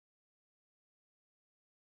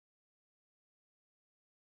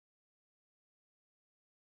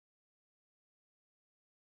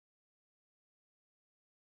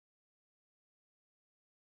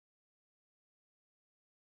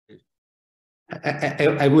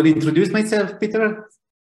I will introduce myself, Peter.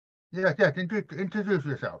 Yes, introduce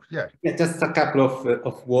yourself, yes. Yeah, just a couple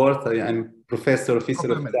of words. I'm professor of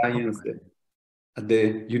history of science at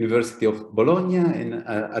the University of Bologna, and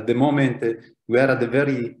at the moment we are at the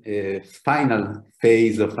very final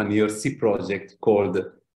phase of an RSC project called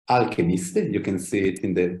Alchemist. You can see it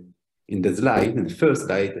in the slide, in the first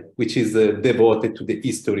slide, which is devoted to the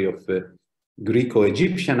history of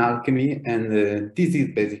Greco-Egyptian alchemy, and this is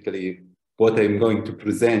basically what I'm going to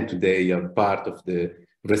present today, a part of the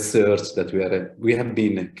research that we have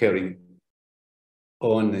been carrying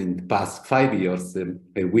on in the past 5 years in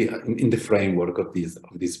the framework of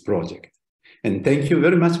this project. And thank you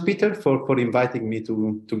very much, Peter, for inviting me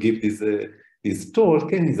to give this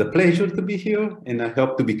talk. It's a pleasure to be here, and I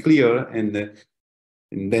hope to be clear, and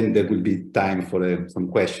then there will be time for some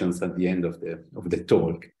questions at the end of the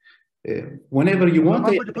talk. Whenever you want.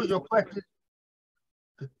 I'm going to put your questions.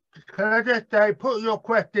 Can I just say, put your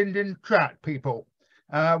questions in chat, people.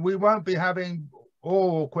 We won't be having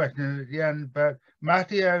oral questions at the end, but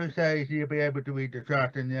Matteo says he'll be able to read the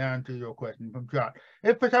chat and answer your question from chat.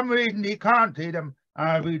 If for some reason he can't see them,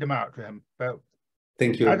 I'll read them out to him. But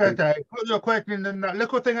thank you. As I say, put your question in that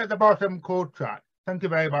little thing at the bottom called chat. Thank you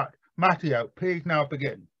very much. Matteo, please now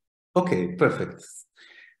begin. Okay, perfect.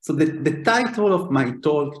 So the title of my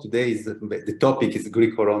talk today is, the topic is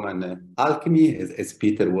Greco-Roman alchemy, as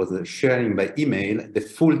Peter was sharing by email. The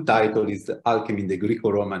full title is Alchemy in the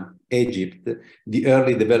Greco-Roman Egypt, the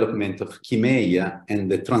early development of chymeia and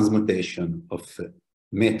the transmutation of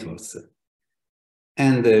metals.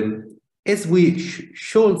 And as we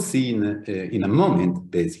shall see in a moment,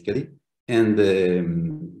 basically, and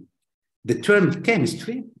the term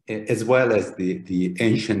chemistry, as well as the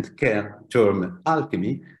ancient term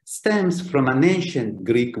alchemy, stems from an ancient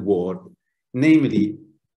Greek word, namely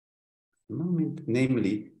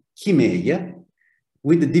chymeia,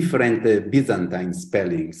 with different Byzantine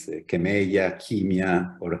spellings, chymeia,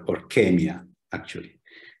 chemia, or chemia, actually.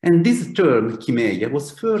 And this term, chymeia,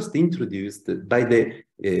 was first introduced by the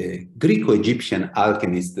Greco-Egyptian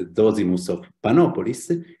alchemist Zosimus of Panopolis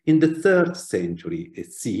in the 3rd century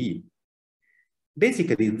CE.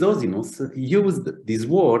 Basically, Zosimus used this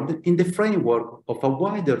word in the framework of a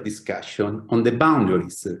wider discussion on the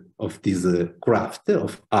boundaries of this craft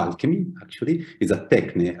of alchemy. Actually, is a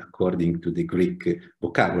techne according to the Greek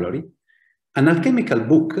vocabulary. An alchemical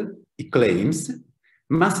book, he claims,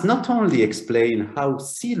 must not only explain how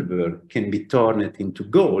silver can be turned into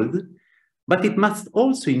gold, but it must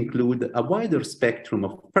also include a wider spectrum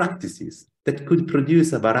of practices that could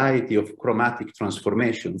produce a variety of chromatic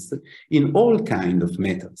transformations in all kinds of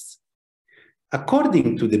metals.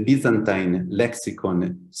 According to the Byzantine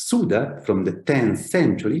lexicon Suda from the 10th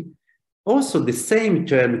century, also the same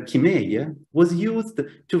term chymeia was used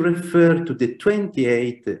to refer to the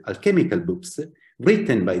 28 alchemical books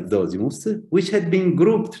written by Zosimus, which had been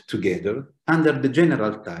grouped together under the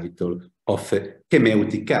general title of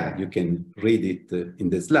Chemeutica. You can read it in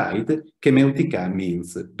the slide. Chemeutica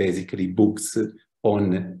means basically books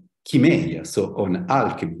on chymeia, so on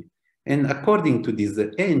alchemy. And according to this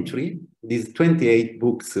entry, these 28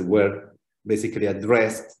 books were basically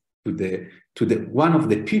addressed to one of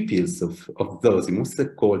the pupils of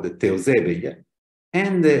Zosimus, called Theosebeia,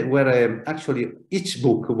 and where actually each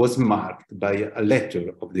book was marked by a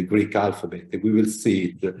letter of the Greek alphabet. We will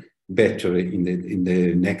see it better in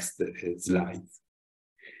the next slides.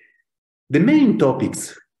 The main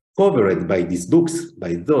topics covered by these books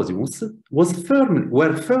by Zosimus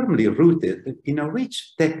were firmly rooted in a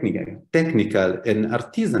rich technical and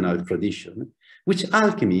artisanal tradition, which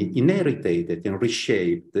alchemy inherited and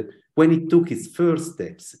reshaped when it took its first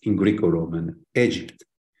steps in Greco-Roman Egypt.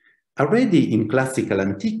 Already in classical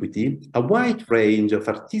antiquity, a wide range of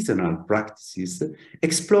artisanal practices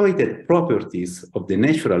exploited properties of the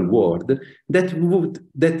natural world that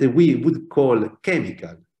we would call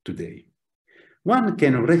chemical today. One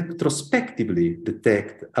can retrospectively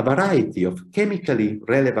detect a variety of chemically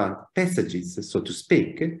relevant passages, so to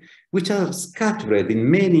speak, which are scattered in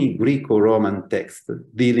many Greco-Roman texts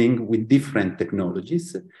dealing with different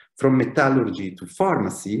technologies, from metallurgy to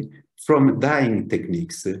pharmacy, from dyeing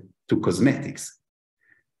techniques to cosmetics.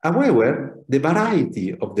 However, the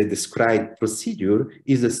variety of the described procedure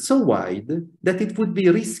is so wide that it would be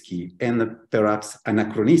risky and perhaps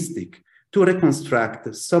anachronistic to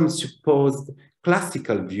reconstruct some supposed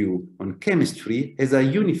classical view on chemistry as a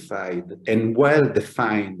unified and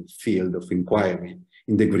well-defined field of inquiry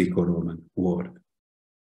in the Greco-Roman world.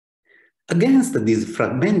 Against this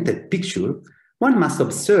fragmented picture, one must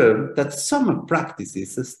observe that some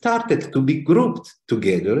practices started to be grouped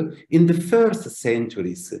together in the first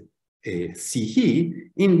centuries CE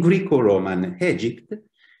in Greco-Roman Egypt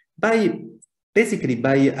basically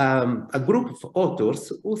by a group of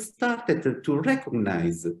authors who started to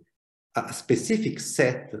recognize a specific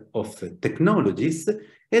set of technologies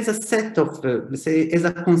as a set of, let's say, as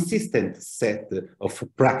a consistent set of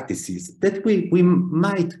practices that we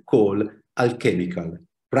might call alchemical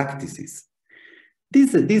practices.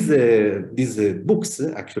 These books,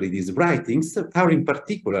 actually these writings, are in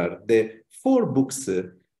particular the 4 books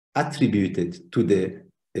attributed to the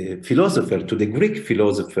to the Greek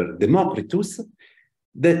philosopher Democritus.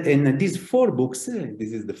 And these 4 books,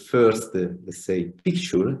 this is the first, let's say,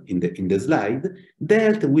 picture in the slide,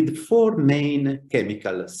 dealt with 4 main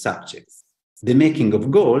chemical subjects. The making of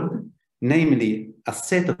gold, namely a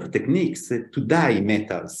set of techniques to dye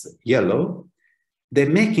metals yellow. The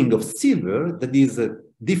making of silver, that is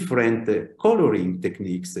different coloring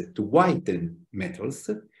techniques to whiten metals.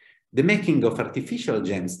 The making of artificial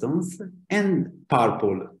gemstones, and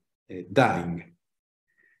purple dyeing.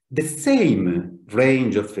 The same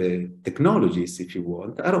range of technologies, if you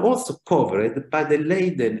want, are also covered by the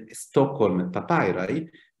Leiden-Stockholm papyri,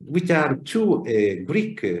 which are 2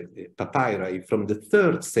 Greek papyri from the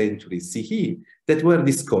 3rd century CE that were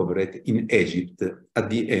discovered in Egypt at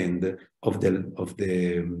the end of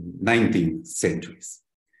the 19th centuries.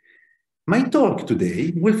 My talk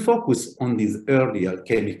today will focus on this early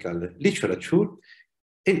alchemical literature,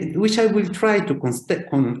 which I will try to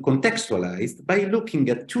contextualize by looking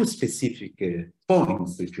at 2 specific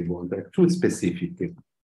points, if you want, 2 specific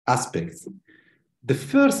aspects. The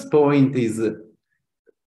first point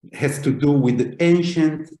has to do with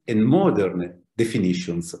ancient and modern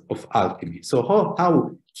definitions of alchemy. So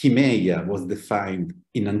how Chimeia was defined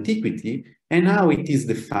in antiquity and how it is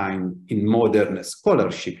defined in modern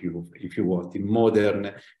scholarship, if you want, in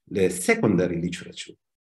modern secondary literature.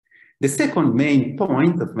 The second main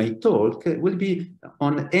point of my talk will be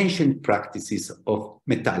on ancient practices of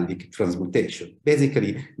metallic transmutation,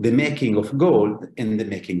 basically the making of gold and the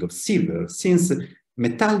making of silver, since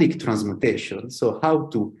metallic transmutation, so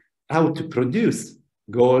how to produce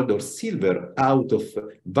gold or silver out of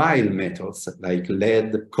vile metals like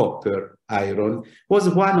lead, copper, iron, was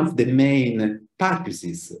one of the main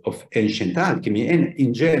purposes of ancient alchemy and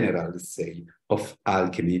in general, let's say, of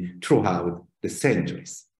alchemy throughout the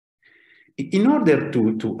centuries. In order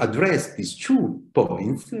to address these 2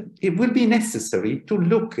 points, it will be necessary to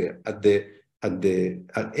look at the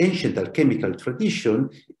ancient alchemical tradition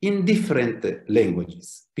in different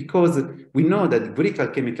languages, because we know that Greek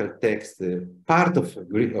alchemical text, part of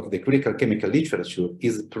the Greek alchemical literature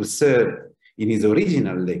is preserved in its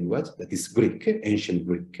original language, that is Greek, ancient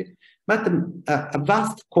Greek, but a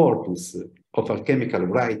vast corpus of alchemical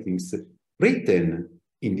writings written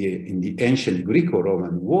in the ancient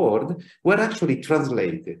Greco-Roman world were actually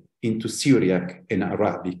translated into Syriac and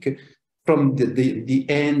Arabic from the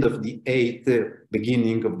end of the 8th,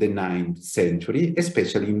 beginning of the 9th century,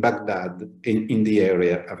 especially in Baghdad, in the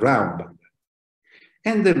area around Baghdad.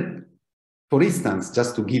 And for instance,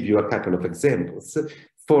 just to give you a couple of examples,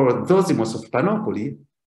 for Zosimos of Panopolis,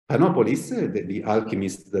 the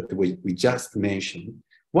alchemist that we just mentioned,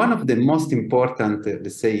 one of the most important,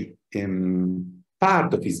 let's say,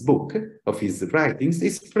 part of his book, of his writings,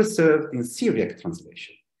 is preserved in Syriac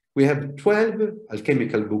translation. We have 12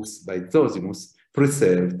 alchemical books by Zosimos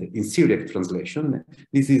preserved in Syriac translation.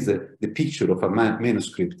 This is the picture of a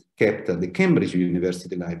manuscript kept at the Cambridge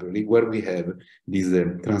University Library, where we have this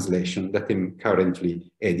translation that I'm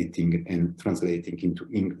currently editing and translating into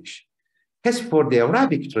English. As for the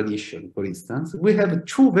Arabic tradition, for instance, we have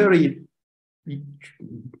 2 very,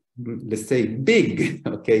 let's say, big,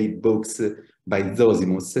 books by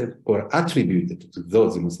Zosimos, or attributed to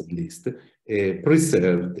Zosimos at least,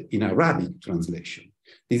 preserved in Arabic translation.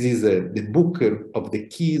 This is the book of the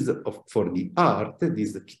keys for the art,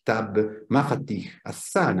 this Kitab Mafatih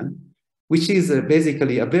As-Sana, which is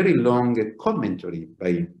basically a very long commentary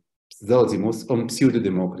by Zosimos on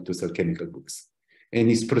Pseudo-Democritus alchemical books, and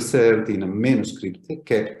is preserved in a manuscript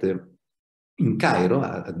kept in Cairo,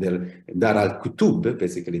 at the Dar al-Kutub,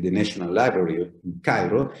 basically the National Library in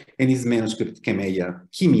Cairo, and his manuscript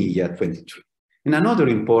Chimeia 23. And another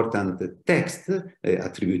important text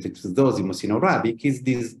attributed to Zosimos in Arabic is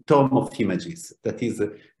this Tome of Images, that is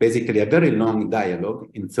basically a very long dialogue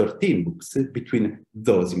in 13 books between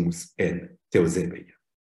Zosimos and Theosebeia.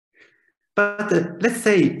 But let's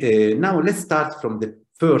say, now let's start from the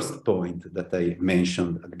first point that I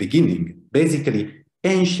mentioned at the beginning, basically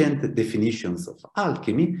ancient definitions of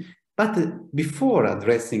alchemy. But before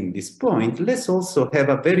addressing this point, let's also have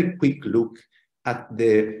a very quick look at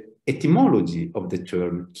the etymology of the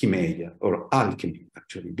term chymeia or alchemy,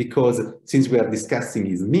 actually, because since we are discussing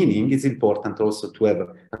its meaning, it's important also to have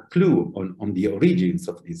a clue on the origins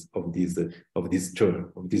of this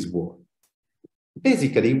term, of this word.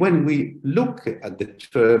 Basically, when we look at the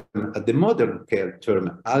term, at the modern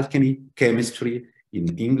term alchemy, chemistry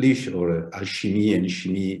in English, or alchimie and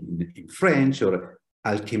chimie in French, or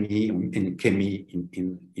alchemy and chemie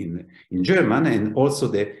in German, and also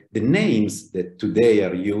the names that today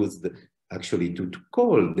are used actually to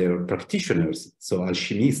call their practitioners, so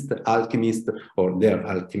alchemist, alchemist, or their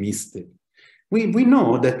alchemist. We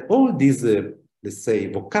know that all this, let's say,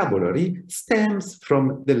 vocabulary stems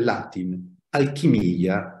from the Latin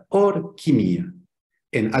alchimia or chimia,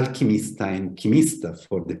 and alchemista and chimista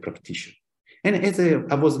for the practitioner. And as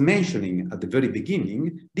I was mentioning at the very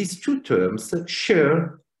beginning, these two terms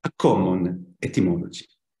share a common etymology.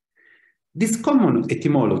 This common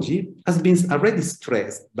etymology has been already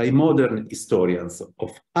stressed by modern historians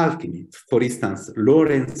of alchemy. For instance,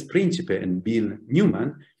 Lawrence Principe and Bill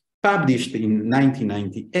Newman published in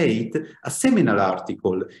 1998 a seminal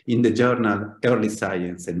article in the journal Early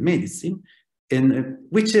Science and Medicine, and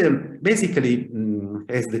which basically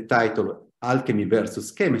has the title Alchemy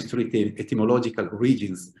versus Chemistry, the Etymological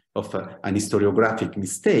Origins of an Historiographic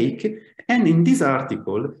Mistake. And in this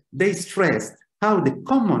article, they stressed how the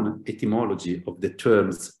common etymology of the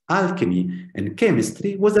terms alchemy and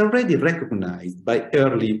chemistry was already recognized by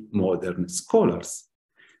early modern scholars.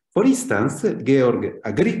 For instance, Georg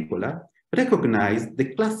Agricola recognized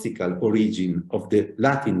the classical origin of the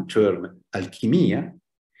Latin term alchimia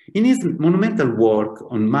in his monumental work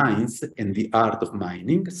on mines and the art of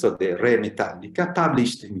mining, so the Re Metallica,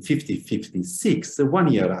 published in 1556,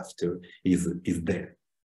 1 year after his death.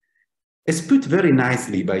 As put very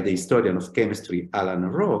nicely by the historian of chemistry Alan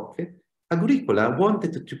Rock, Agricola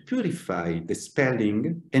wanted to purify the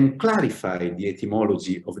spelling and clarify the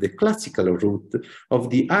etymology of the classical root of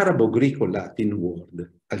the Arabo-Greco-Latin word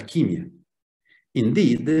alchemia.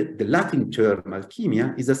 Indeed, the Latin term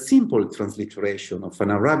alchemia is a simple transliteration of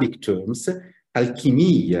an Arabic terms,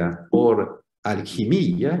 alchimia or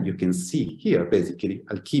alchimia. You can see here, basically,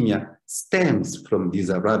 alchemia stems from these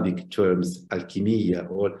Arabic terms, alchimia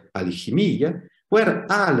or alchimia, where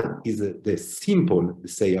al is the simple,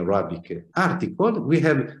 say, Arabic article. We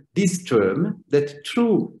have this term that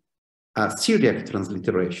through a Syriac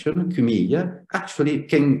transliteration, chimia, actually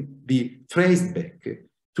can be traced back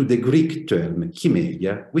to the Greek term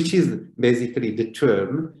chymeia, which is basically the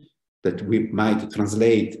term that we might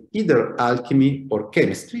translate either alchemy or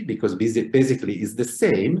chemistry, because basically is the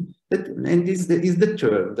same, and is the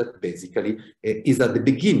term that basically is at the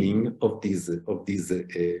beginning of these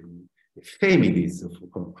families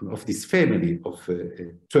of this family of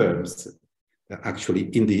terms, actually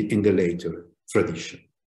in the later tradition.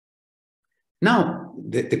 Now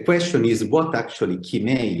the question is what actually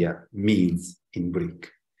chymeia means in Greek.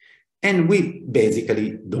 And we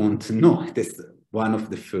basically don't know. That's one of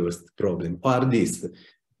the first problems. Or these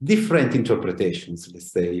different interpretations,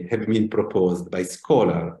 let's say, have been proposed by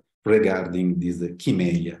scholars regarding this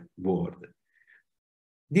chymeia word.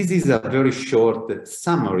 This is a very short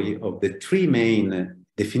summary of the three main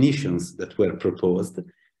definitions that were proposed.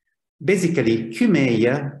 Basically,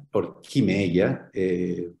 chymeia or chymeia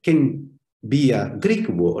can be a Greek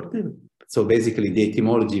word. So basically, the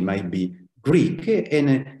etymology might be Greek,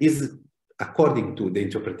 and is, according to the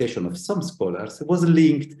interpretation of some scholars, was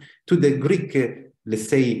linked to the Greek, let's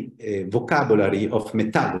say, vocabulary of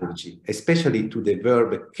metallurgy, especially to the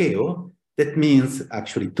verb cheo, that means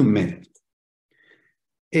actually to melt.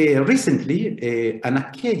 Recently, an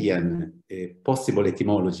Akkadian possible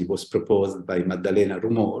etymology was proposed by Maddalena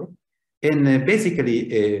Rumor, and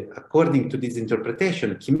basically, according to this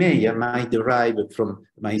interpretation, chymeia might derive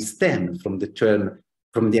stem from the term,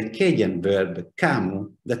 from the Akkadian verb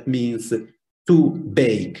kamu, that means to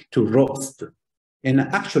bake, to roast. And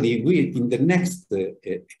actually, we in the next,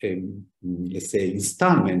 let's say,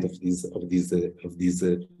 installment of these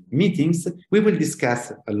meetings, we will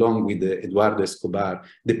discuss, along with Eduardo Escobar,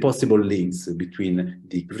 the possible links between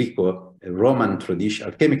the Greco-Roman tradition,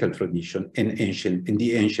 alchemical tradition, and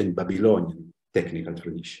the ancient Babylonian technical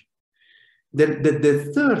tradition.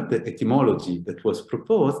 The third etymology that was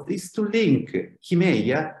proposed is to link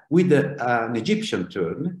chymeia with an Egyptian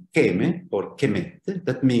term, keme or kemet,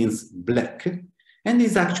 that means black, and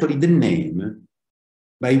is actually the name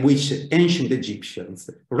by which ancient Egyptians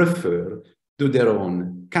refer to their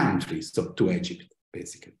own country, so to Egypt,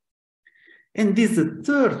 basically. And this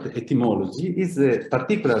third etymology is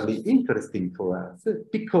particularly interesting for us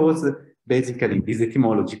because basically this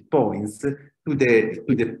etymology points to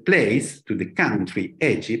the place, to the country,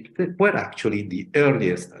 Egypt, where actually the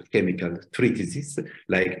earliest alchemical treatises,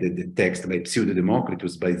 like the text by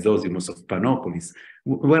Pseudo-Democritus, by Zosimus of Panopolis,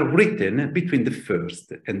 were written between the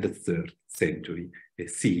 1st and the 3rd century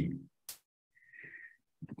CE.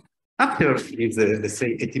 After these, let's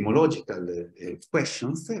say, etymological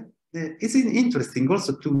questions, it's interesting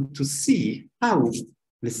also to see how,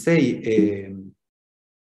 let's say,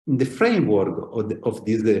 in the framework of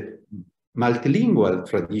this multilingual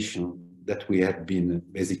tradition that we have been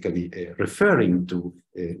basically referring to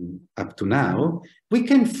up to now, we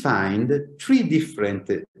can find 3 different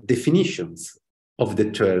definitions of the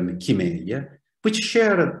term chimeia, which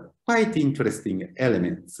share quite interesting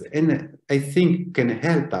elements, and I think can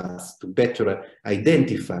help us to better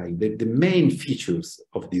identify the main features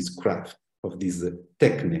of this craft, of this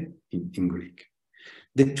techne in Greek.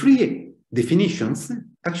 The 3 definitions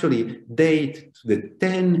actually date to the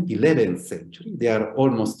 10th, 11th century. They are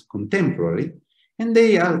almost contemporary, and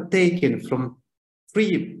they are taken from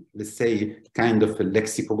 3, let's say, kind of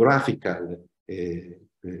lexicographical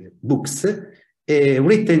books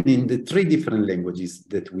written in the 3 different languages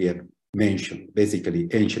that we have mentioned, basically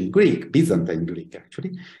ancient Greek, Byzantine Greek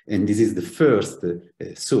actually, and this is the first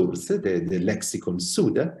source, the lexicon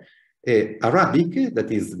Suda, Arabic,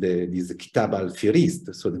 that is this Kitab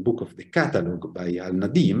al-Firist, so the book of the catalog by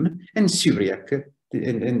Al-Nadim, and Syriac,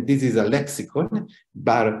 and this is a lexicon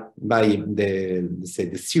by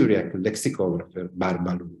the Syriac lexicographer Bar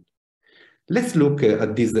Balul. Let's look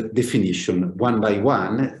at this definition one by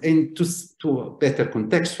one, and to better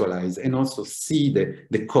contextualize and also see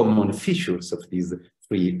the common features of these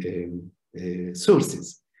 3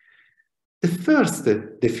 sources. The first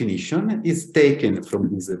definition is taken from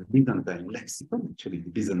this Byzantine lexicon, actually the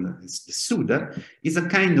Byzantine Suda, is a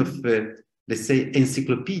kind of, let's say,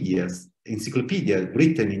 encyclopedia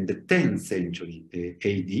written in the 10th century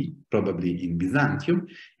AD, probably in Byzantium,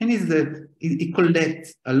 and it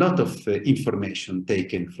collects a lot of information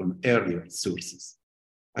taken from earlier sources.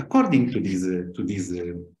 According to this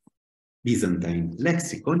Byzantine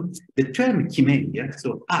lexicon, the term chimeia,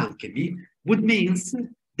 so alchemy, would mean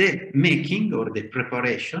the making or the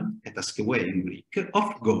preparation, etaskewei in Greek,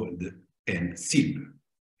 of gold and silver.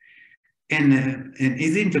 And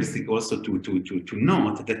it's interesting also to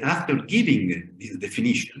note that after giving this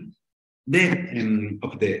definition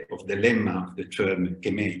of the lemma of the term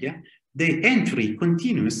chimeia, the entry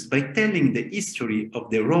continues by telling the history of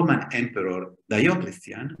the Roman Emperor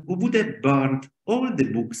Diocletian, who would have burned all the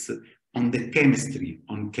books on the chemistry,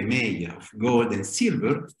 on chimeia of gold and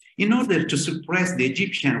silver, in order to suppress the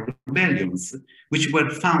Egyptian rebellions, which were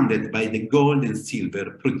founded by the gold and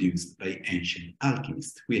silver produced by ancient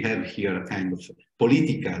alchemists. We have here a kind of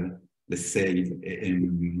political, let's say,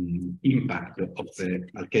 impact of the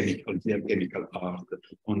alchemical art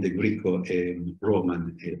on the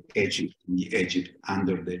Greco-Roman Egypt,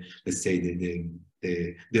 under the, let's say,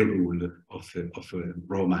 the rule of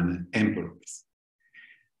Roman emperors.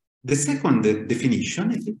 The second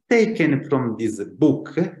definition is taken from this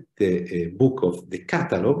book, the book of the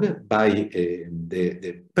catalog by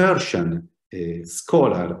the Persian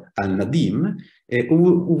scholar Al-Nadim,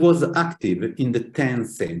 who was active in the 10th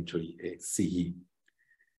century CE.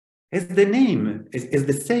 As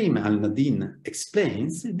the same Al-Nadim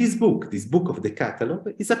explains, this book of the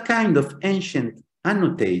catalog, is a kind of ancient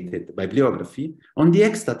annotated bibliography on the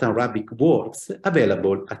extant Arabic works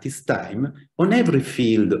available at his time on every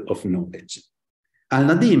field of knowledge.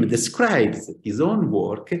 Al-Nadim describes his own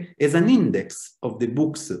work as an index of the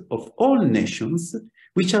books of all nations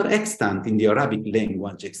which are extant in the Arabic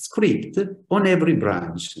language script on every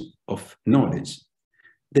branch of knowledge.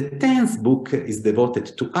 The 10th book is devoted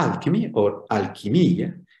to alchemy or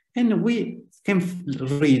alchemia, and we can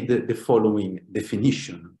read the following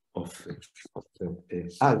definition of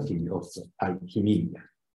alchemy, of alchemia.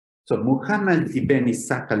 So Muhammad ibn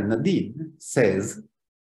Ishaq al-Nadim says,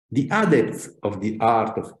 the adepts of the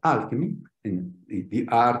art of alchemy, and the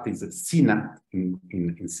art is sina in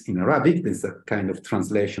Arabic, there's a kind of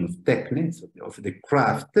translation of techniques, of the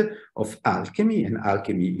craft of alchemy, and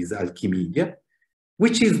alchemy is alchemia,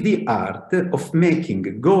 which is the art of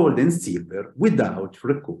making gold and silver without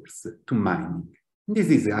recourse to mining. This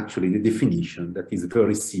is actually the definition that is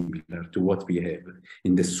very similar to what we have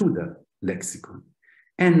in the Suda lexicon.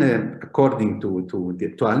 And according to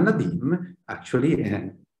Al-Nadim, actually,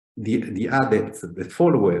 the adepts, the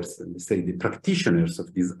followers, say the practitioners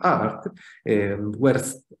of this art, were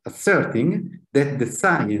asserting that the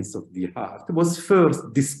science of the art was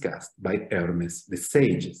first discussed by Hermes, the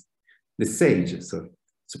sage.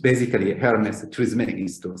 So basically, Hermes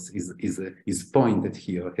Trismegistos is pointed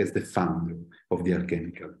here as the founder of the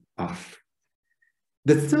alchemical art.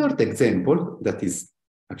 The third example that is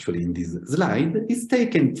actually in this slide is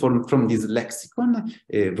taken from this lexicon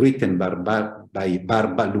written by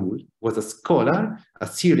Barbalul, was a scholar, a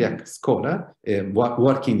Syriac scholar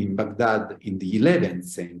working in Baghdad in the 11th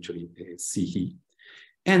century CE.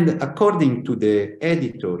 And according to the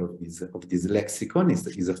editor of this lexicon,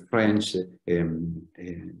 is a French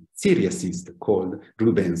Syriacist called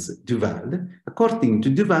Rubens Duval. According to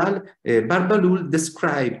Duval, Barbalul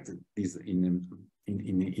described this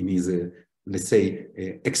in his, let's say,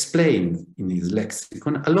 explained in his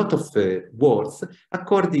lexicon a lot of words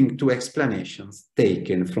according to explanations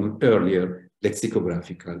taken from earlier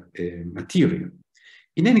lexicographical material.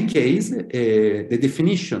 In any case, the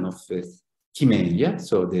definition of Chimeia,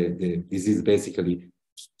 so this is basically,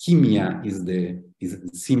 chimia is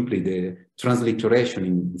simply the transliteration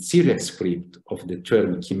in Syriac script of the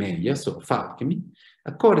term chimeia, so of alchemy.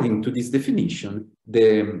 According to this definition,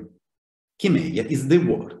 the chimeia is the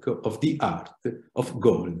work of the art of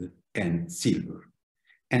gold and silver.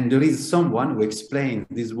 And there is someone who explains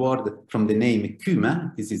this word from the name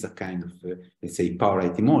Kuma. This is a kind of, let's say, power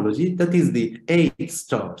etymology. That is the 8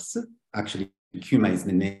 stops. Actually, Kuma is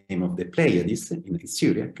the name of the Pleiades in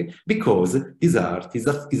Syriac, because this art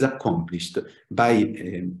is accomplished by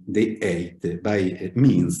by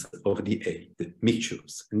means of the 8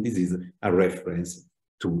 mixtures. And this is a reference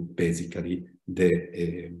to basically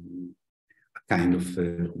the kind of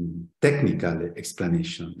technical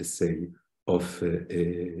explanation, let's say, of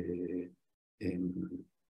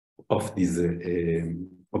this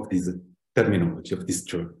terminology, of this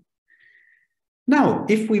term. Now,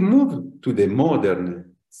 if we move to the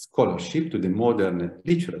modern scholarship, to the modern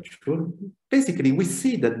literature, basically we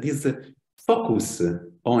see that this focus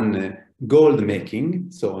on gold making,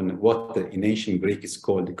 so on what in ancient Greek is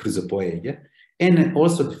called chrysopoeia, and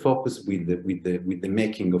also the focus with the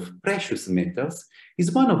making of precious metals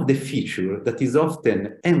is one of the features that is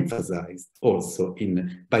often emphasized also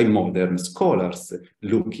by modern scholars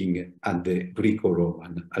looking at the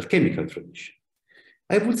Greco-Roman alchemical tradition.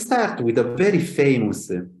 I will start with a very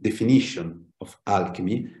famous definition of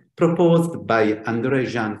alchemy proposed by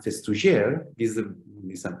André-Jean Festugière. This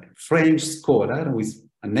is a French scholar who is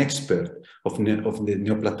an expert of the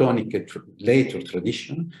Neoplatonic later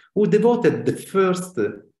tradition, who devoted the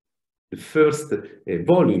first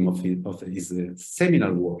volume of his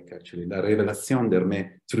seminal work, actually, La Révélation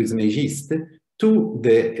d'Hermès Trismégiste, to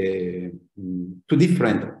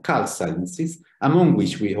different occult sciences, among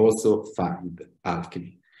which we also find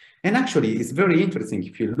alchemy. And actually, it's very interesting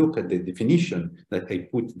if you look at the definition that I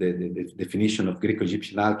put, the definition of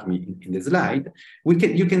Greco-Egyptian alchemy in the slide,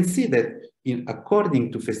 you can see that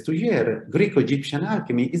according to Festugière, Greco-Egyptian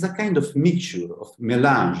alchemy is a kind of mixture, of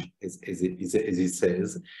mélange, as he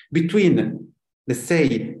says, between, let's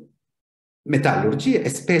say, metallurgy,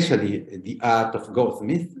 especially the art of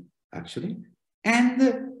goldsmith, actually, and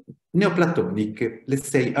Neoplatonic, let's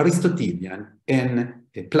say, Aristotelian and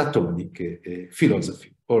Platonic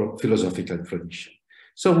philosophy or philosophical tradition.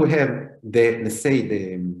 So we have let's say,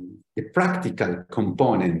 the practical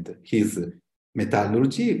component is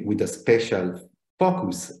metallurgy with a special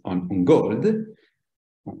focus on gold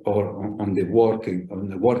or on the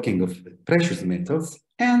working of precious metals,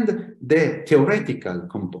 and the theoretical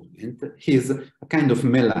component is a kind of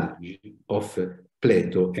melange of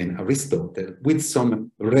Plato and Aristotle with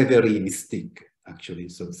some reverie mystique, actually,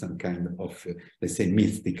 so some kind of, let's say,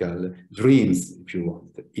 mystical dreams, if you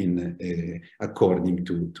want, according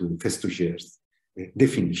to Festugière's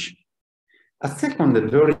definition. A second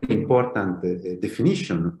very important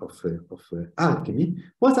definition of alchemy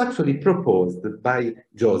was actually proposed by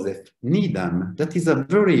Joseph Needham, that is a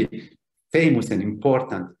very famous and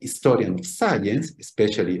important historian of science,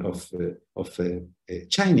 especially of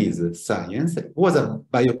Chinese science. He was a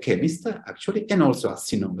biochemist, actually, and also a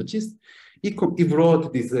sinologist. He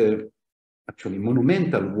wrote this actually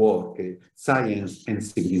monumental work, Science and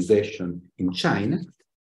Civilization in China,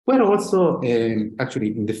 where also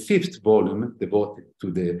actually in the 5th volume devoted to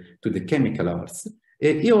the chemical arts,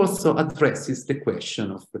 he also addresses the question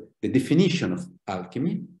of the definition of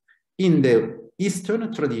alchemy in the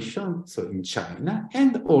Eastern tradition, so in China,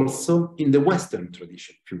 and also in the Western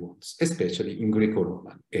tradition, if you want, especially in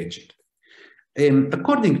Greco-Roman Egypt.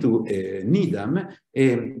 According to Needham,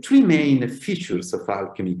 3 main features of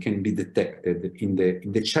alchemy can be detected in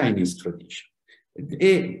the Chinese tradition.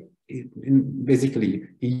 Basically,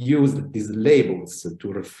 he used these labels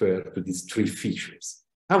to refer to these 3 features.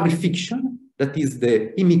 Aurifiction, that is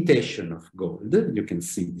the imitation of gold. You can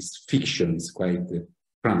see this fiction is quite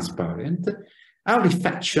transparent,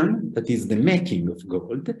 aurifaction, that is the making of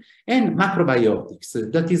gold, and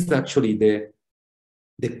macrobiotics, that is actually the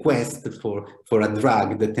quest for a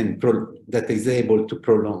drug that is able to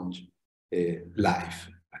prolong life,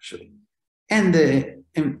 actually. And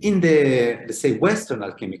in the, let's say, Western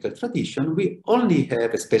alchemical tradition, we only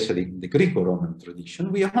have, especially in the Greco-Roman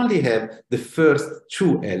tradition, we only have the first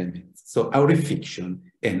two elements, so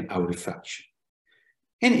aurifiction and aurifaction.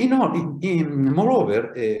 And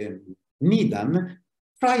moreover, Needham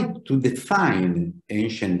tried to define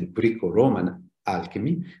ancient Greco-Roman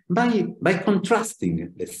alchemy by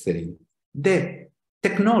contrasting, let's say, the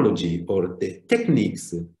technology or the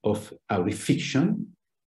techniques of aurifiction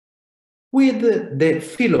with the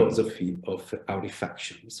philosophy of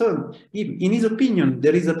aurifaction. So in his opinion,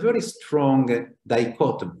 there is a very strong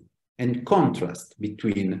dichotomy and contrast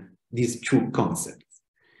between these two concepts.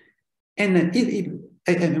 And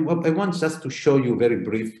I want just to show you very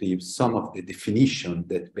briefly some of the definition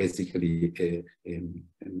that basically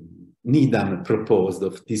Needham proposed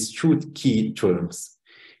of these two key terms.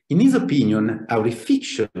 In his opinion,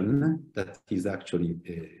 aurifiction, that is actually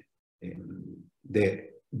the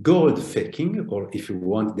gold faking, or if you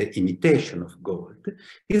want, the imitation of gold,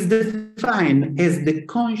 is defined as the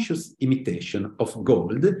conscious imitation of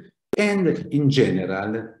gold and in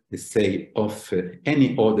general, let's say, of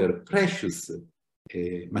any other precious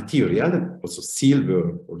material, also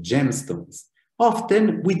silver or gemstones,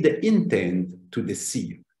 often with the intent to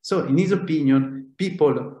deceive. So in his opinion,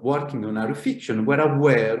 people working on aurifiction were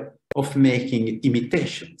aware of making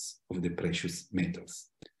imitations of the precious metals.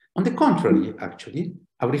 On the contrary, actually,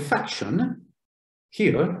 aurifaction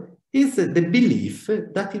here is the belief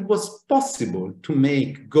that it was possible to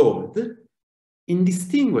make gold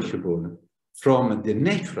indistinguishable from the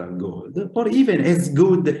natural gold, or even as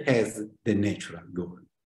good as the natural gold.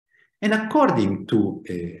 And according to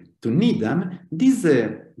Needham, this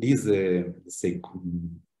say,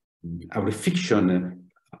 aurifiction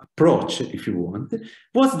approach, if you want,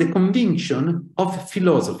 was the conviction of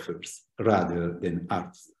philosophers rather than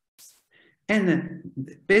artists. And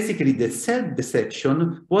basically, the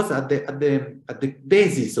self-deception was at the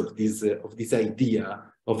basis of this idea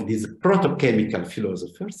of these proto-chemical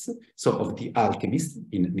philosophers, so of the alchemists,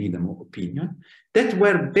 in Needham's opinion, that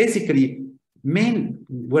were basically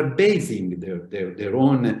basing their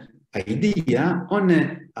own idea on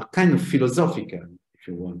a kind of philosophical, if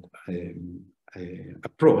you want,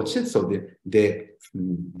 approach. So the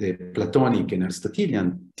Platonic and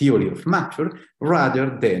Aristotelian theory of matter,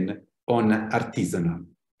 rather than on artisanal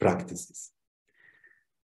practices.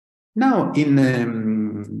 Now, in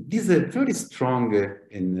this very strong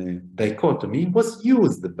dichotomy was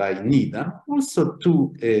used by Needham also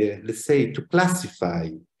to, let's say, to classify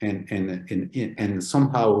and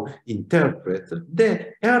somehow interpret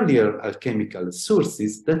the earlier alchemical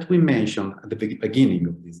sources that we mentioned at the beginning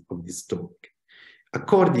of this talk.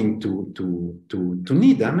 According to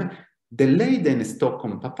Needham, the Leiden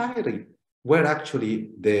Stockholm papyri were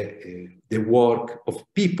actually the work of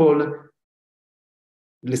people,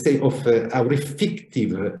 let's say, of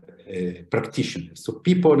aurifictive practitioners, so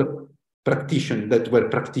people that were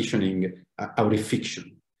practicing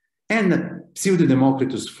aurifiction. And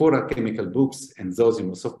Pseudo-Democritus' 4 alchemical books and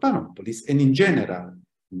Zosimos of Panopolis, and in general,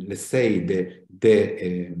 let's say, the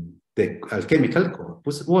alchemical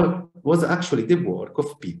corpus was actually the work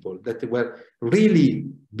of people that were really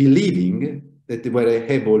believing that they were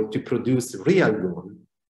able to produce real gold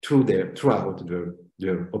throughout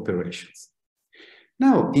their operations.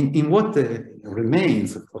 Now, in what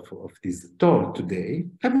remains of this talk today,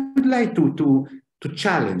 I would like to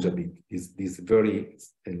challenge a bit this very,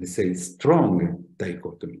 let's say, strong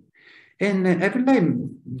dichotomy. And I would like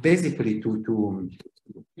basically to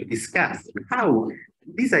discuss how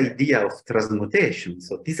this idea of transmutation,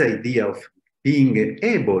 so this idea of being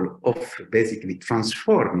able of basically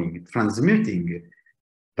transmuting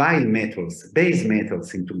vile metals, base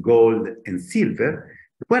metals into gold and silver,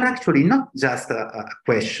 were actually not just a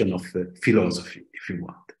question of philosophy, if you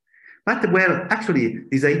want, but where actually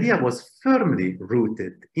this idea was firmly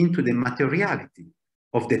rooted into the materiality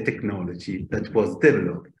of the technology that was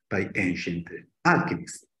developed by ancient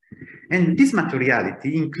alchemists. And this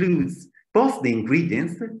materiality includes both the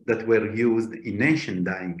ingredients that were used in ancient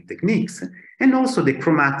dyeing techniques and also the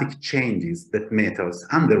chromatic changes that metals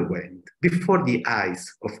underwent before the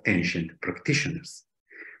eyes of ancient practitioners.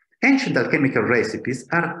 Ancient alchemical recipes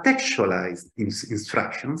are textualized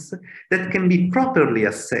instructions that can be properly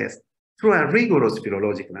assessed through a rigorous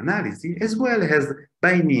philological analysis, as well as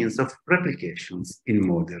by means of replications in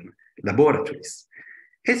modern laboratories.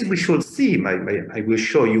 As we shall see, I will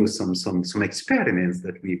show you some experiments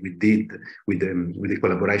that we did with the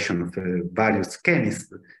collaboration of various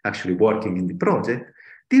chemists actually working in the project.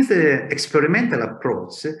 This experimental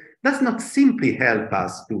approach does not simply help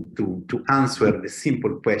us to answer the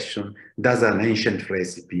simple question, does an ancient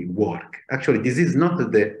recipe work? Actually, this is not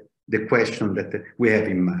the question that we have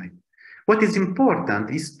in mind. What is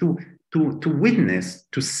important is to witness,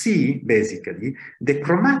 to see basically the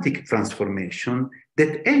chromatic transformation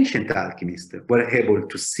that ancient alchemists were able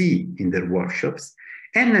to see in their workshops,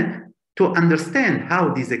 and to understand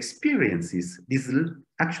how these experiences, these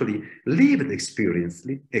actually lived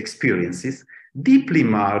experiences, deeply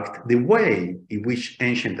marked the way in which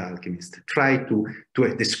ancient alchemists tried to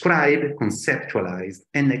describe, conceptualize,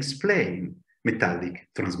 and explain metallic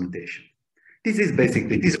transmutation. This is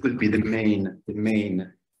basically, this will be the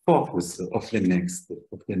main focus of the next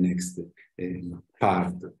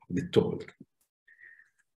part of the talk.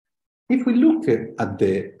 If we look at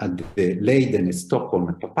the Leiden and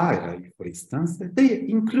Stockholm papyri, for instance, they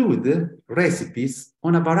include recipes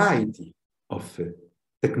on a variety of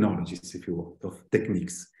technologies, if you want, of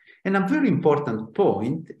techniques. And a very important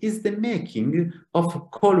point is the making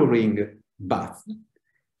of coloring baths,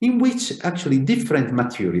 in which actually different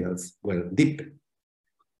materials were dipped.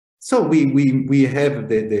 So we have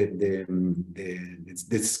the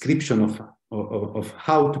description of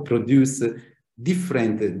how to produce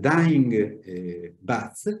different dyeing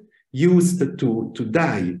baths used to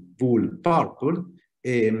dye wool purple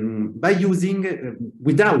by using,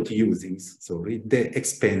 without using, sorry, the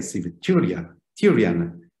expensive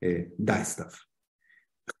Tyrian dye stuff.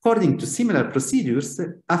 According to similar procedures,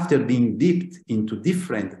 after being dipped into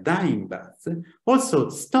different dyeing baths, also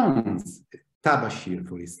stones, tabashir,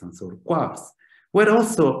 for instance, or quartz, were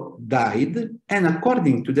also dyed, and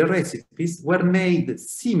according to the recipes, were made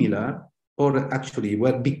similar, or actually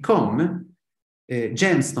were become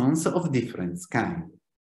gemstones of different kind,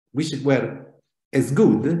 which were as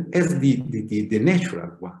good as the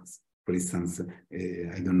natural ones. For instance,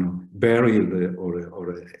 I don't know, beryl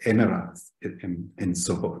or emeralds, and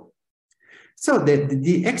so on. So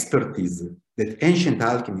the expertise that ancient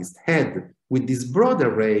alchemists had with this broad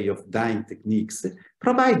array of dyeing techniques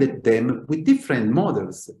provided them with different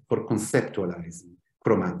models for conceptualizing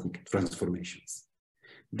chromatic transformations.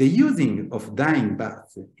 The using of dyeing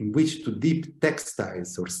baths in which to dip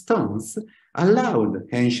textiles or stones allowed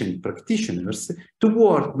ancient practitioners to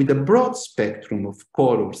work with a broad spectrum of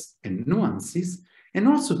colors and nuances, and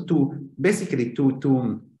also to basically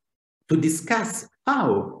to discuss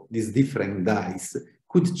how these different dyes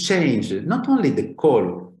could change not only the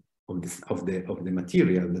color of the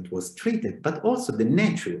material that was treated, but also the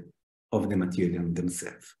nature of the material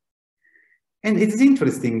themselves. And it's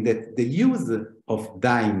interesting that the use of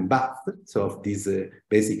dyeing baths, so of these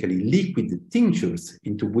basically liquid tinctures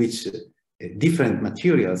into which different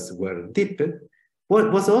materials were dipped,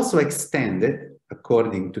 was also extended,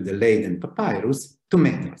 according to the Leiden papyrus, to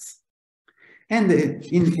metals. And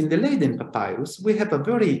in the Leiden papyrus, we have a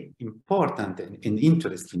very important and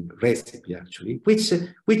interesting recipe, actually, which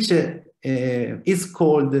is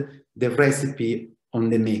called the recipe on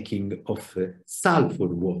the making of sulfur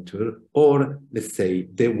water, or let's say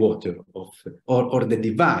the water of, or the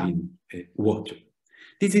divine water.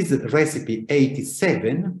 This is recipe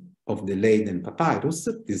 87 of the Leiden papyrus,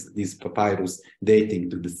 this papyrus dating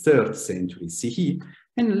to the 3rd century CE.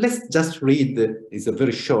 And let's just read, it's a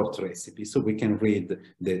very short recipe, so we can read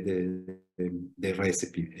the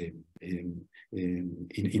recipe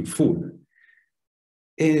in full.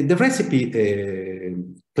 The recipe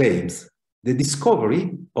claims the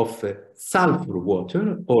discovery of sulfur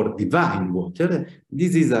water or divine water.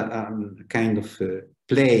 This is a kind of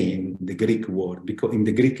play in the Greek word, because in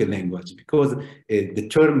the Greek language, because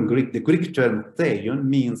the Greek term theion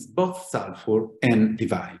means both sulfur and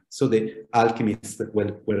divine. So the alchemists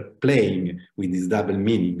were playing with this double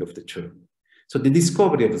meaning of the term. So the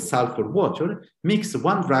discovery of sulfur water mixed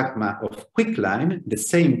 1 drachma of quicklime, the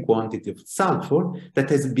same quantity of sulfur that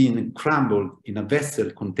has been crumbled in a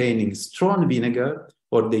vessel containing strong vinegar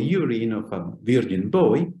or the urine of a virgin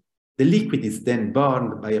boy. The liquid is then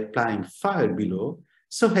burned by applying fire below,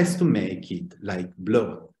 so as to make it like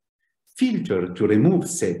blood, filter to remove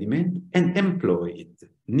sediment, and employ it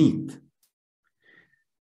neat.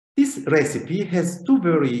 This recipe has 2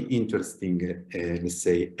 very interesting, let's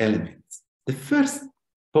say, elements. The first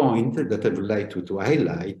point that I would like to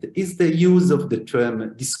highlight is the use of the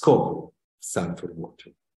term discovery of sulfur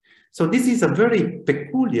water. So this is a very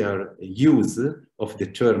peculiar use of the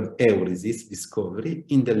term euresis, discovery,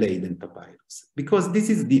 in the Leiden papyrus, because this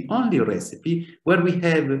is the only recipe where we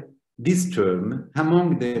have this term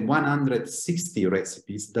among the 160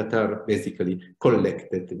 recipes that are basically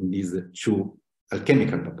collected in these two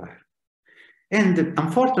alchemical papyri. And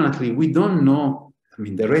unfortunately, we don't know, I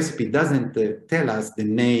mean, the recipe doesn't tell us the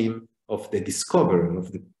name of the discoverer,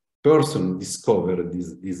 of the person who discovered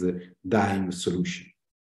this dyeing solution.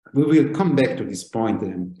 We will come back to this point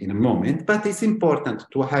in a moment, but it's important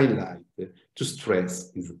to highlight, to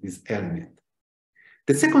stress this element.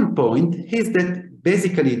 The second point is that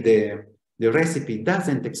basically the recipe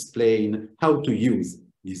doesn't explain how to use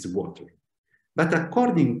this water. But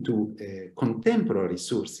according to contemporary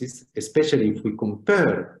sources, especially if we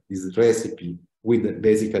compare this recipe with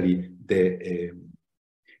basically the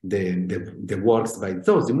works by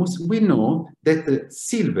Zosimus, we know that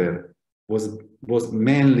silver was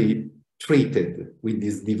mainly treated with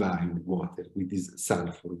this divine water, with this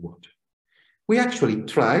sulfur water. We actually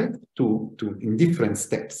tried to in different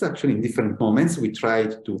steps, actually in different moments, we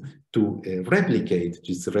tried to replicate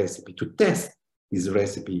this recipe, to test this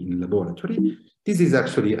recipe in laboratory. This is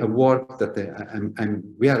actually a work that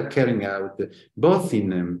we are carrying out both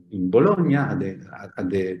in Bologna at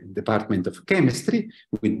the Department of Chemistry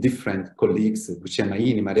with different colleagues, Luciana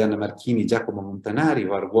Ini, Marianna Marchini, Giacomo Montanari,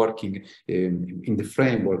 who are working in the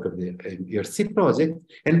framework of the RSC project.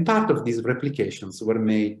 And part of these replications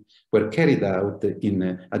were carried out in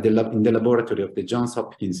the laboratory of the Johns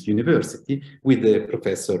Hopkins University with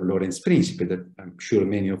Professor Lawrence Principe, that I'm sure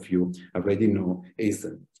many of you already know is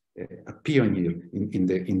a pioneer in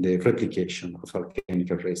the replication of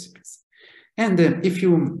alchemical recipes. And if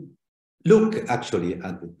you look actually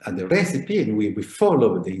at the recipe and we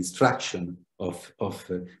follow the instruction of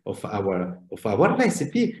our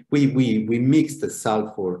recipe, we mix the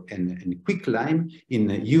sulfur and quicklime in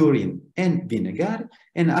urine and vinegar,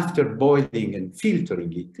 and after boiling and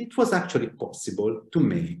filtering it, it was actually possible to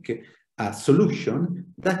make a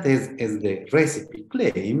solution that, as the recipe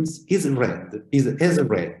claims, is as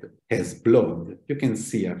red as blood. You can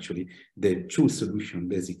see actually the true solution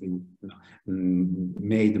basically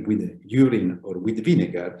made with urine or with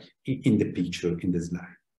vinegar in the picture in the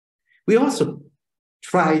slide. We also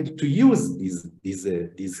tried to use this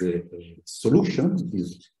solution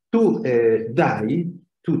to dye,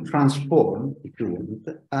 to transform, if you want,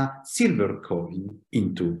 a silver coin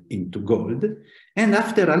into gold. And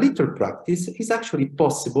after a little practice, it's actually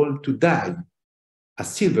possible to dye a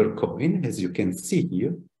silver coin, as you can see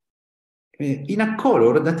here, in a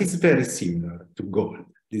color that is very similar to gold.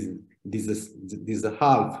 This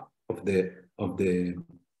half of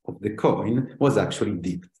the coin was actually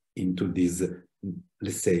dipped into this,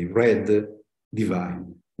 let's say, red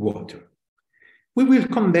divine water. We will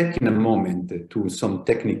come back in a moment to some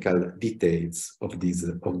technical details of this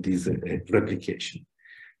replication.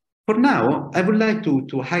 For now, I would like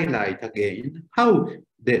to highlight again how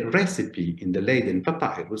the recipe in the Leiden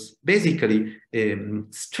papyrus basically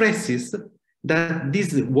stresses that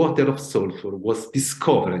this water of sulfur was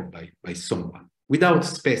discovered by someone without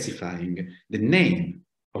specifying the name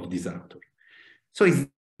of this author. So it's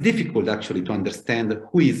difficult actually to understand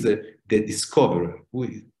who is the discoverer,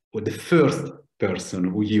 or the first person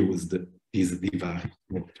who used this divine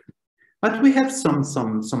water. But we have some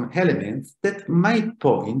elements that might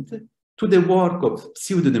point to the work of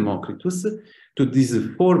Pseudo-Democritus, to these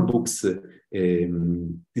four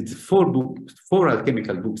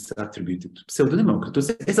alchemical books attributed to Pseudo-Democritus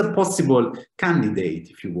as a possible candidate,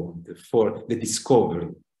 if you want, for the discovery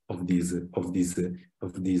of this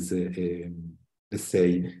let's say,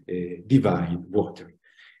 divine water.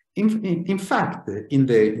 In fact, in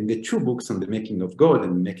the two books on the making of gold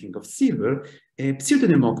and the making of silver,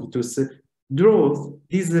 Pseudo-Democritus draws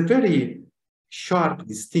this very sharp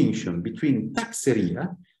distinction between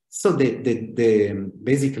taxeria, so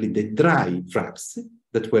basically the dry drugs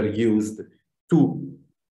that were used to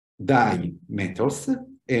dye metals,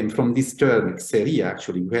 and from this term xeria,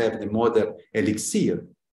 actually, we have the modern elixir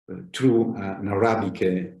through an Arabic,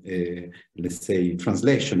 let's say,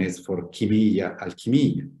 translation as for chimia,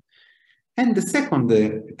 alchemy. And the second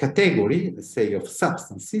category, let's say, of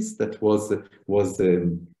substances that was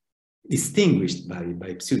distinguished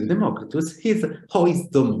by Pseudo-Democritus is hoi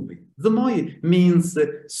domoi. Domoi means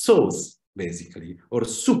sauce, basically, or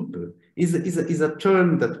soup. Is a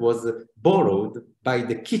term that was borrowed by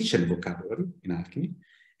the kitchen vocabulary in alchemy,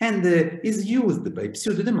 and is used by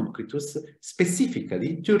Pseudo-Democritus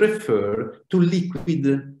specifically to refer to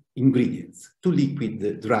liquid ingredients, to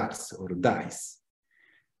liquid drugs or dyes.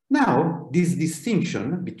 Now, this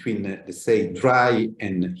distinction between, let's say, dry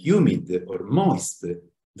and humid or moist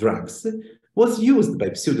drugs was used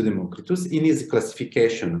by Pseudo-Democritus in his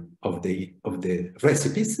classification of the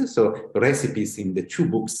recipes. So recipes in the two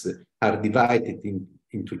books are divided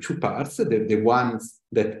into two parts, the ones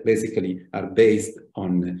that basically are based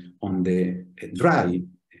on the dry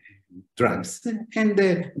drugs, and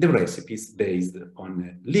the recipes based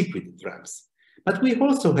on liquid drugs. But we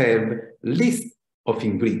also have lists of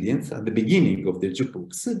ingredients at the beginning of the two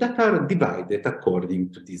books that are divided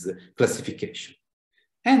according to this classification.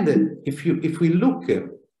 And if we look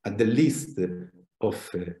at the list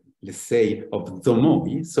of, let's say, of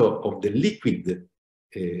zomoi, so of the liquid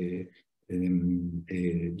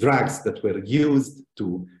drugs that were used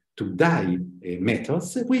to dye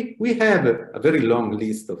metals, we have a very long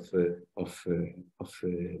list of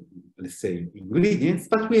let's say, ingredients,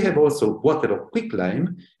 but we have also water of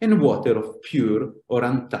quicklime and water of pure or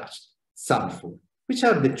untouched sulfur, which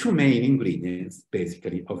are the two main ingredients,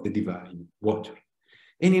 basically, of the divine water.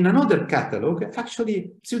 And in another catalog,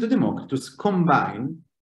 actually, Pseudo-Democritus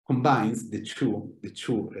combines the two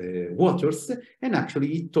waters, and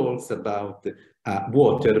actually it talks about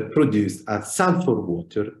water produced, sulfur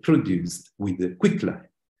water produced with quicklime.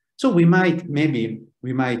 So we might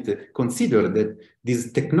consider that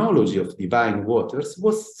this technology of divine waters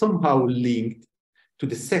was somehow linked to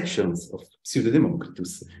the sections of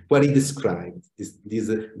Pseudo-Democritus, where he described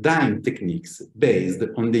these dyeing techniques based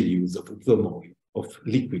on the use of zomoi, of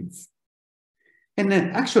liquids. And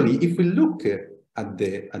actually, if we look at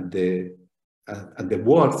the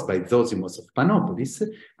works by Zosimos of Panopolis,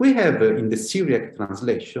 we have in the Syriac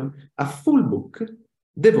translation a full book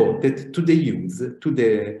devoted to the use, to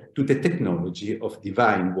the technology of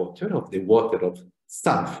divine water, of the water of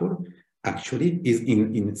sulfur. Actually, is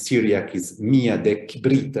in Syriac is Mia de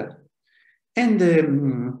Kibrita. And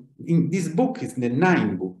in this book is the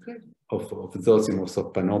 9th book of Zosimos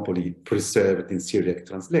of Panopoli, preserved in Syriac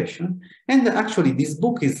translation. And actually, this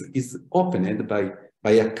book is opened by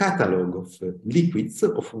a catalog of liquids,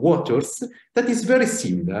 of waters, that is very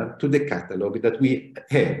similar to the catalog that we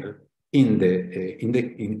have in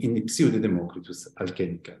the Pseudo-Democritus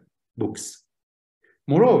alchemical books.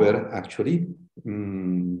 Moreover, actually,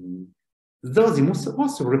 Zosimos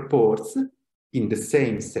also reports in the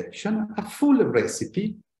same section a full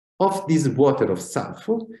recipe of this water of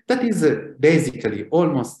sulfur that is basically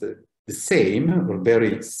almost the same or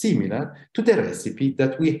very similar to the recipe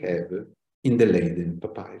that we have in the Leiden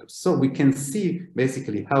papyrus. So we can see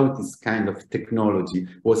basically how this kind of technology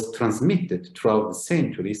was transmitted throughout the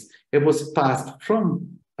centuries. It was passed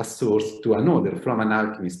from a source to another, from an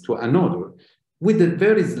alchemist to another, with a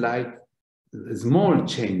very slight, small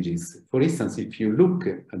changes. For instance, if you look,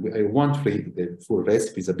 I won't read the full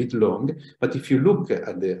recipe, it's a bit long, but if you look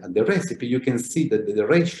at the recipe, you can see that the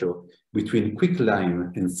ratio between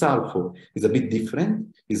quicklime and sulfur is a bit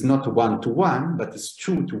different. It's not 1:1, but it's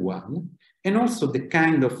 2:1. And also the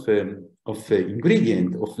kind of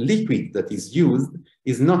ingredient, of liquid that is used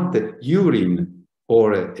is not urine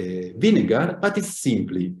or vinegar, but it's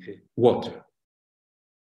simply water.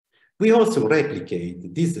 We also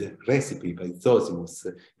replicate this recipe by Zosimos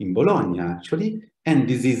in Bologna, actually, and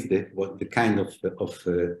this is the kind of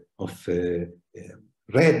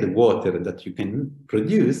red water that you can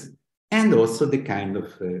produce, and also the kind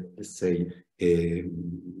of, let's say,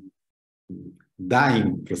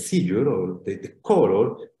 dyeing procedure, or the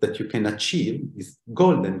color that you can achieve, this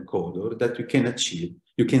golden color that you can achieve,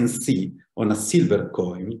 you can see on a silver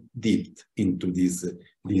coin dipped into this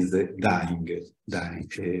dyeing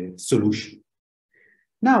solution.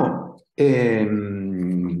 Now,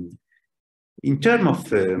 in terms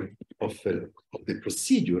of the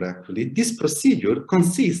procedure, actually, this procedure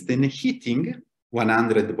consists in heating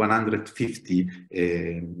 150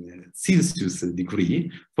 Celsius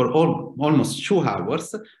degree for almost 2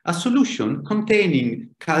 hours, a solution containing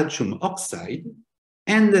calcium oxide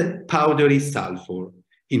and powdery sulfur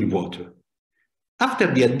in water. After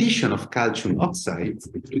the addition of calcium oxide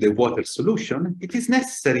to the water solution, it is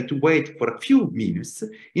necessary to wait for a few minutes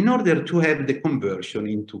in order to have the conversion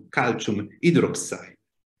into calcium hydroxide.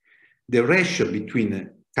 The ratio between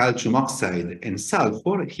calcium oxide and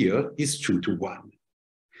sulfur here is 2:1.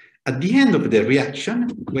 At the end of the reaction,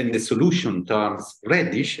 when the solution turns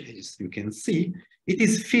reddish, as you can see, it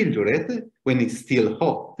is filtered when it's still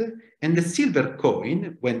hot, and the silver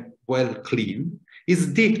coin, when well cleaned,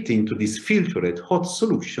 is dipped into this filtered hot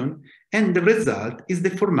solution, and the result is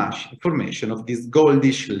the formation of this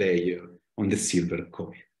goldish layer on the silver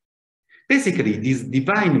coin. Basically, this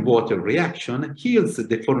divine water reaction yields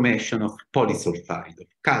the formation of polysulfide, of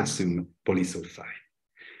calcium polysulfide.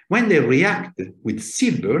 When they react with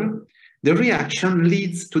silver, The reaction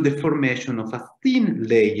leads to the formation of a thin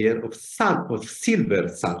layer of silver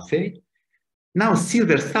sulfate. Now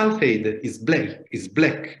silver sulfate is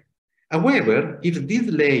black. However, if this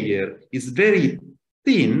layer is very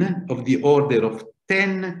thin, of the order of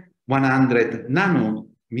 10-100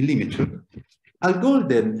 nanomillimeter, a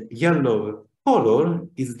golden yellow color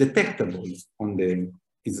is detectable on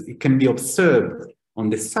it can be observed on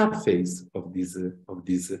the surface of this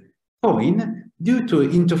coin due to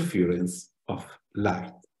interference of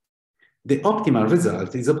light. The optimal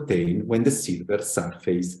result is obtained when the silver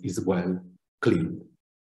surface is well cleaned.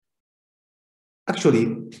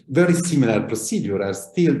 Actually, very similar procedures are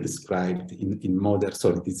still described in modern.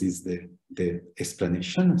 So this is the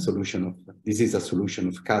explanation. This is a solution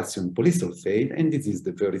of calcium polysulfate, and this is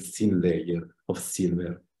the very thin layer of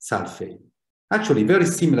silver sulfate. Actually, very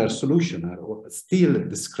similar solutions are still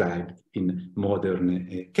described in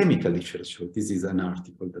modern chemical literature. This is an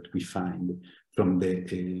article that we find from the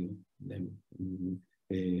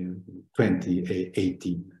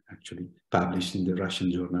 2018, actually, published in the Russian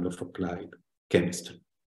Journal of Applied Chemistry.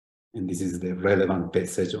 And this is the relevant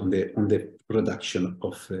passage on the production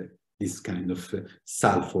of this kind of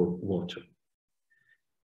sulfur water.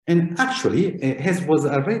 And actually, as was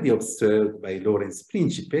already observed by Lorentz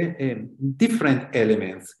Principe, different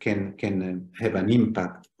elements can have an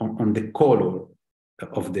impact on the color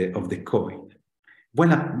of the coin.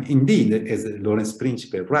 Indeed, as Lorentz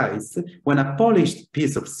Principe writes, when a polished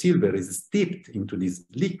piece of silver is steeped into this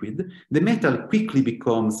liquid, the metal quickly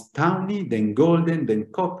becomes tawny, then golden, then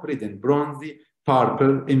coppery, then bronzy,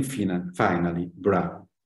 purple, and finally brown.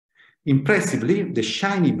 Impressively, the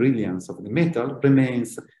shiny brilliance of the metal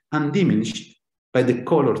remains undiminished by the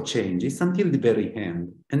color changes until the very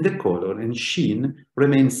end, and the color and sheen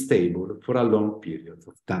remain stable for a long period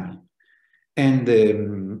of time. And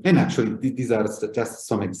actually, these are just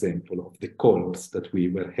some examples of the colors that we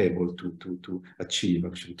were able to achieve,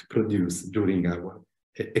 actually, to produce during our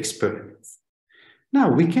experiments. Now,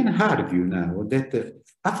 we can argue now that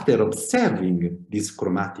after observing these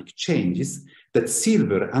chromatic changes that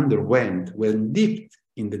silver underwent when dipped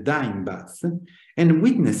in the dyeing bath and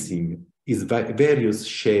witnessing its various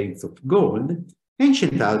shades of gold,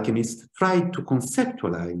 ancient alchemists tried to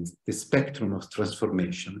conceptualize the spectrum of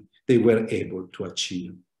transformation they were able to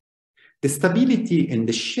achieve. The stability and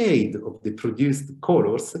the shade of the produced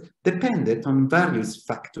colors depended on various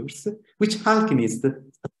factors which alchemists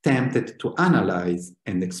attempted to analyze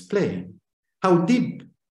and explain. How deep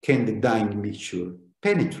can the dyeing mixture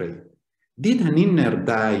penetrate? Did an inner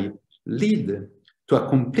dye lead to a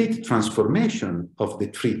complete transformation of the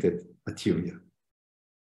treated material?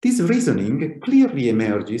 This reasoning clearly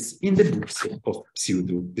emerges in the books of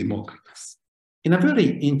Pseudo-Democritus. In a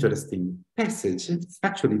very interesting passage,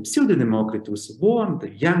 actually, Pseudo-Democritus warned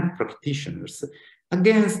young practitioners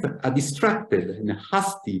against a distracted and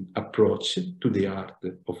hasty approach to the art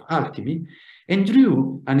of alchemy and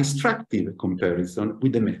drew an instructive comparison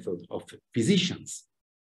with the method of physicians.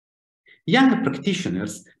 Young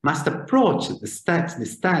practitioners must approach the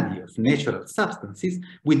study of natural substances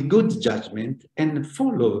with good judgment and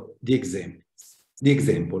follow the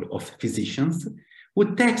example of physicians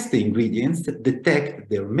who test the ingredients, detect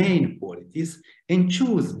their main qualities, and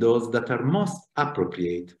choose those that are most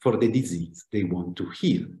appropriate for the disease they want to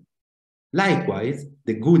heal. Likewise,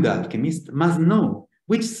 the good alchemist must know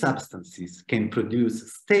which substances can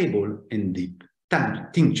produce stable and deep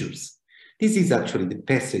tinctures. This is actually the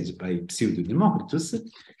passage by Pseudo-Democritus.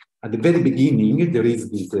 At the very beginning, there is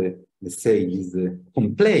this, let's say, this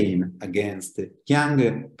complaint against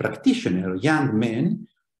young practitioners, young men,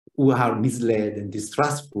 who are misled and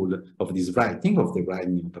distrustful of this writing, of the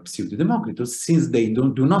writing of Pseudo-Democritus, since they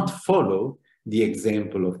do not follow the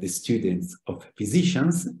example of the students of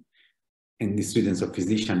physicians, and the students of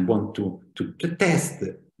physicians want to test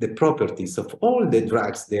the properties of all the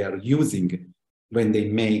drugs they are using when they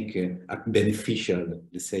make a beneficial,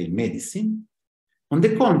 let's say, medicine. On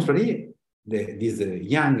the contrary, these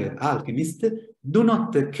young alchemists do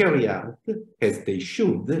not carry out, as they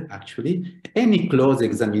should, actually, any close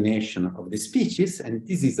examination of the species, and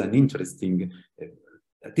this is an interesting,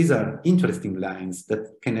 these are interesting lines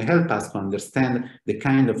that can help us to understand the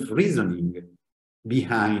kind of reasoning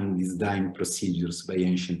behind these dyeing procedures by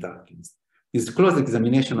ancient alchemists. This close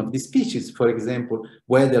examination of the species, for example,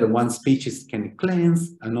 whether one species can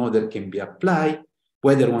cleanse, another can be applied,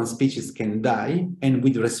 whether one species can dye, and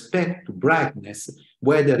with respect to brightness,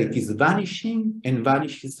 whether it is vanishing and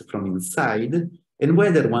vanishes from inside, and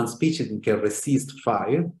whether one species can resist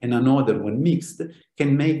fire and another, when mixed,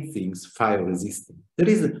 can make things fire resistant. There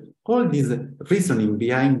is all this reasoning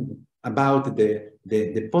behind about the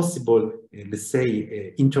the possible, let's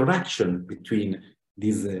say, interaction between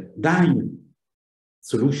this dyeing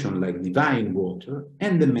solution like divine water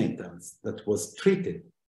and the metals that was treated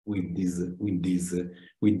with these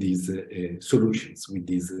solutions, with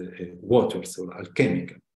these waters or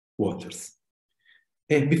alchemical waters.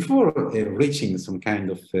 Before reaching some kind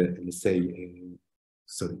of, let's say,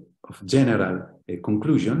 of general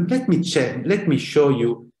conclusion, let me show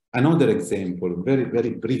you another example, very, very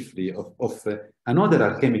briefly, of another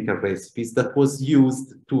alchemical recipes that was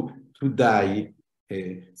used to dye,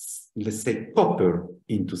 let's say, copper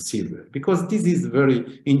into silver, because this is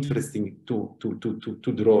very interesting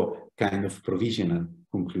to draw kind of provisional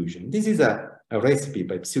conclusion. This is a recipe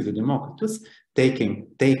by Pseudo-Democritus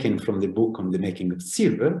taken from the book on the making of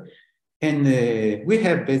silver. And we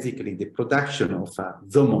have basically the production of a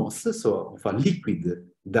zomos, so of a liquid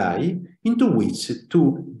dye, into which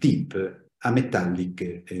to dip a metallic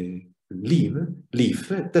leaf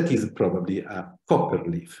that is probably a copper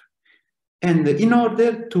leaf. And in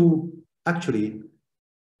order to actually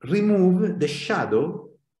remove the shadow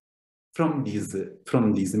from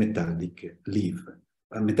this metallic leaf,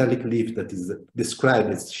 a metallic leaf that is described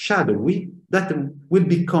as shadowy, that will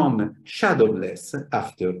become shadowless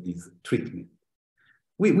after this treatment.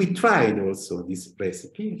 We tried also this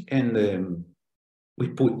recipe, and we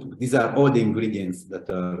put, these are all the ingredients that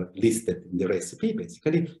are listed in the recipe,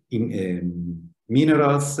 basically, in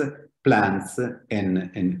minerals, plants,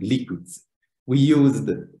 and liquids. We used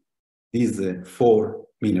these 4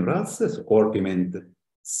 minerals, so orpiment,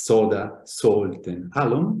 soda, salt, and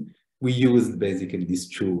alum. We used basically these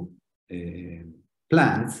 2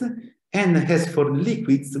 plants. And as for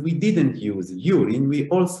liquids, we didn't use urine. We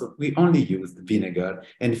only used vinegar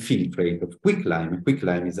and filtrate of quicklime.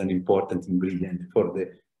 Quicklime is an important ingredient for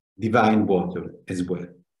the divine water as well.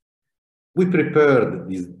 We prepared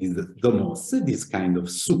this domos, this kind of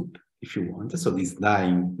soup, if you want, so this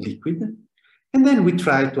dyeing liquid. And then we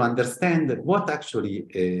tried to understand what actually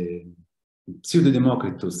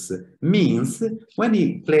Pseudo-Democritus means when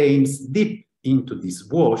he claims deep into this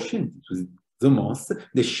wash, into zomos,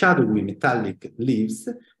 the shadowy metallic leaves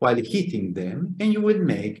while heating them, and you will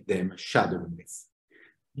make them shadowless.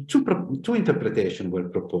 Two interpretations were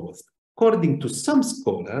proposed. According to some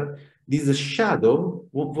scholars, this shadow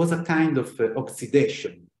was a kind of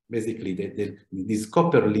oxidation. Basically, these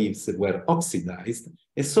copper leaves were oxidized,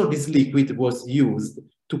 and so this liquid was used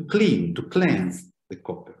to cleanse the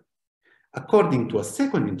copper. According to a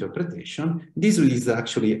second interpretation, this is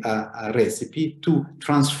actually a recipe to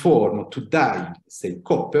transform, to dye, say,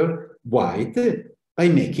 copper white by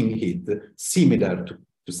making it similar to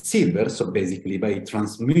silver, so basically by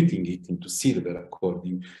transmuting it into silver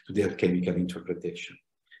according to the alchemical interpretation.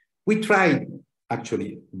 We tried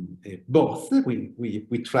actually both.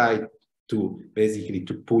 We tried to basically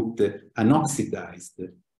to put an oxidized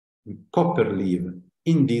copper leaf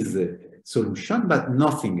in this solution, but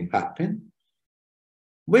nothing happened.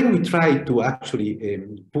 When we tried to actually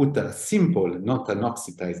put a simple, not an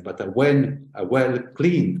oxidized, but a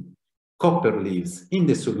well-cleaned copper leaves in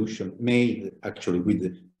the solution made actually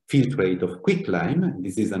with filtrate of quicklime,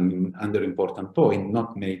 this is another important point,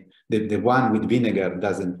 not made, the one with vinegar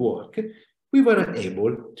doesn't work, we were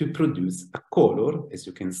able to produce a color, as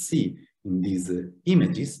you can see in these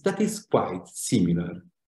images, that is quite similar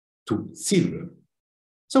to silver.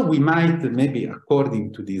 So we might, maybe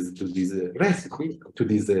according to this recipe, to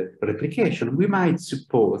this replication, we might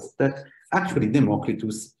suppose that actually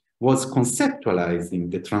Democritus was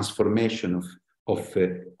conceptualizing the transformation of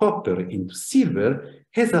copper into silver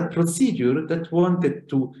as a procedure that wanted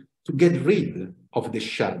to get rid of the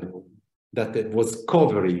shadow that was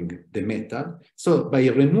covering the metal. So by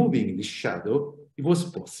removing the shadow, it was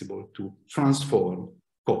possible to transform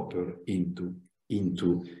copper into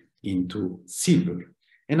silver.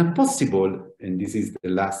 And a possible, and this is the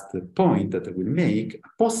last point that I will make,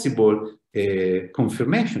 a possible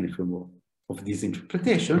confirmation, if you will, of this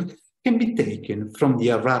interpretation can be taken from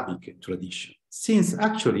the Arabic tradition. Since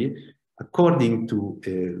actually, according to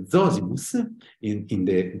Zosimus, in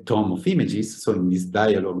the Tome of Images, so in this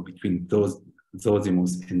dialogue between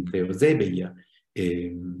Zosimus and Theosebeia,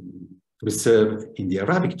 preserved in the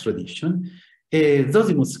Arabic tradition,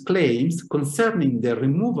 Zosimus claims concerning the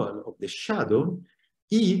removal of the shadow,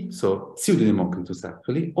 he, so Pseudo-Democritus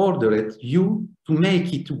actually, ordered you to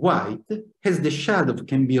make it white, as the shadow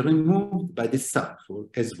can be removed by the sulfur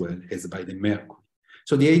as well as by the mercury.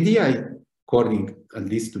 So the idea, according at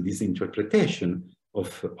least to this interpretation of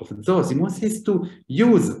Zosimus, is to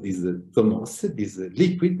use this zomos, this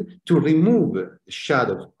liquid, to remove the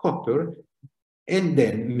shadow of copper and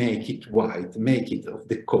then make it white, make it of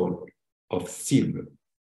the color of silver.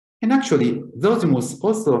 And actually, Zosimus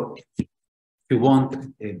also, if you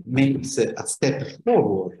want, makes a step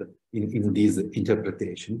forward in this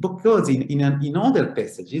interpretation, because in other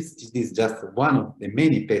passages, this is just one of the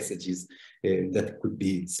many passages that could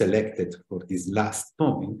be selected for this last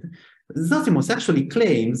point. Zosimus actually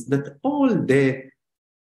claims that all the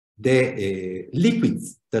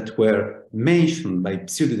liquids that were mentioned by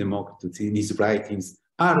Pseudo-Democritus in his writings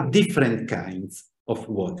are different kinds of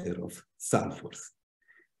water, of sulfurs.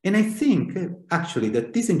 And I think, actually,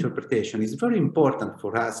 that this interpretation is very important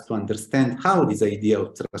for us to understand how this idea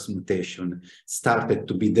of transmutation started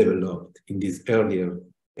to be developed in these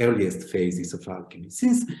earliest phases of alchemy.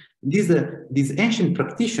 Since these ancient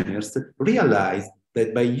practitioners realized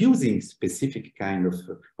that by using specific kind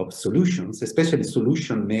of solutions, especially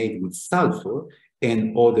solution made with sulfur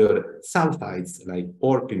and other sulfides like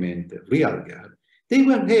orpiment, realgar, they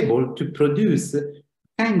were able to produce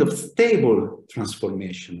kind of stable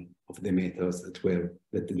transformation of the metals that were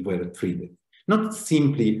treated, not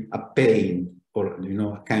simply a paint or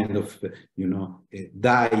a kind of a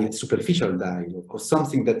dye, superficial dye, or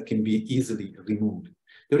something that can be easily removed.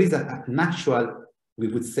 There is an actual, we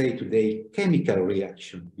would say today, chemical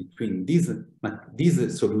reaction between these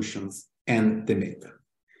solutions and the metal.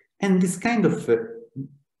 And this kind of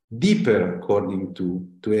deeper, according to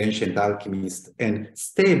ancient alchemists, and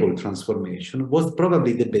stable transformation was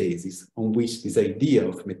probably the basis on which this idea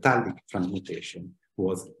of metallic transmutation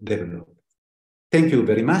was developed. Thank you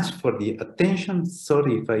very much for the attention.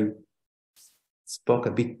 Sorry if I spoke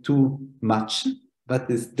a bit too much, but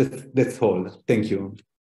that's all. Thank you.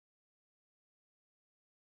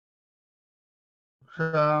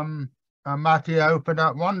 Matteo, for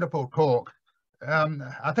that wonderful talk.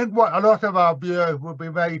 I think what a lot of our viewers will be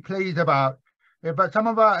very pleased about is that some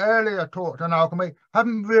of our earlier talks on alchemy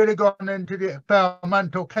haven't really gone into the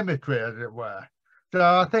experimental chemistry, as it were. So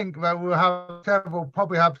I think that we'll have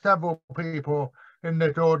probably have several people in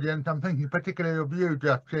this audience, I'm thinking particularly of you,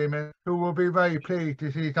 Jeff Seaman, who will be very pleased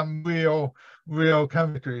to see some real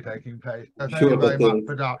chemistry taking place. So thank you very much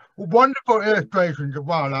for that. Wonderful illustrations as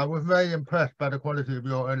well. I was very impressed by the quality of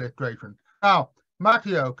your illustrations. Now,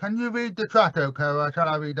 Matteo, can you read the chat, okay, or shall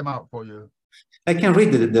I read them out for you? I can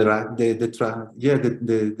read the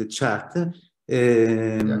chat.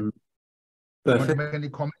 Perfect. Make any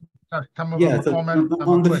comments? Yeah, so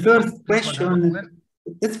on the first question,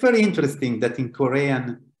 it's very interesting that in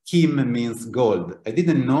Korean, Kim means gold. I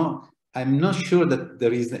didn't know. I'm not sure that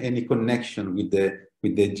there is any connection with the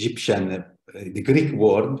Egyptian, the Greek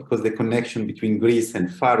word, because the connection between Greece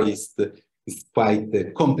and Far East is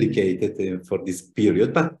quite complicated for this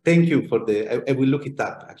period. But thank you for I will look it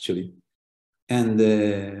up actually. And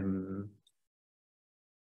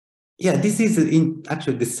yeah, this is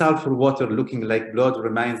actually the sulfur water looking like blood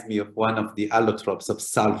reminds me of one of the allotropes of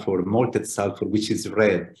sulfur, malted sulfur, which is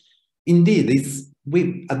red. Indeed,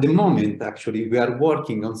 at the moment, actually, we are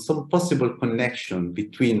working on some possible connection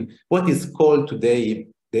between what is called today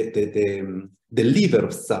the liver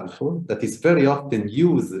of sulfur, that is very often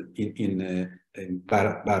used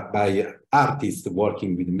by artists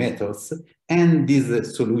working with metals, and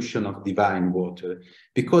this solution of divine water.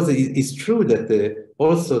 Because it's true that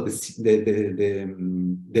also the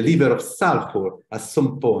liver of sulfur at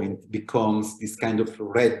some point becomes this kind of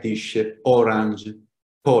reddish orange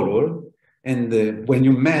color. And when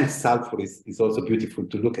you melt sulfur, it's also beautiful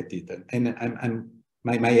to look at it. And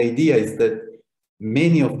my idea is that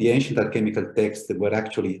many of the ancient alchemical texts were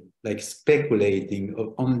actually like speculating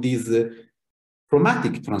on this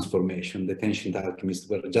chromatic transformation that ancient alchemists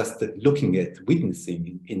were just looking at,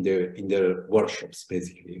 witnessing in their workshops,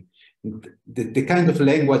 basically. The kind of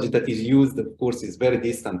language that is used, of course, is very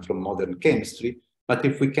distant from modern chemistry, but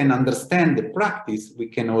if we can understand the practice, we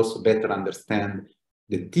can also better understand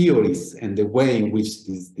the theories and the way in which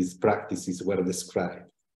these practices were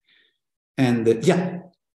described. And yeah,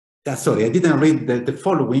 sorry, I didn't read the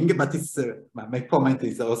following, but it's my comment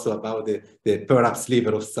is also about the perhaps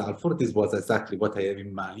liver of sulfur. This was exactly what I have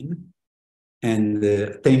in mind. And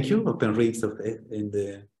thank you, Open Reefs.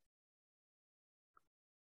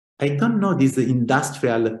 I don't know this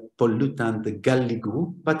industrial pollutant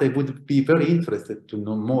Galligu, but I would be very interested to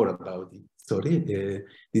know more about it. Sorry,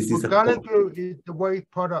 Galligu is the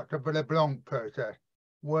waste product of the LeBlanc process,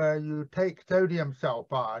 where you take sodium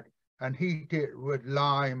sulfide and heat it with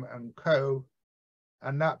lime and coal,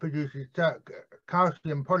 and that produces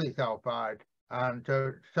calcium polysulfide and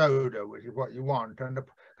soda, which is what you want. And the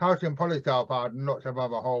calcium polysulfide and lots of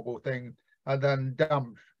other horrible things are then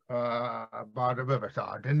dumped by the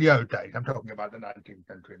riverside in the old days. I'm talking about the 19th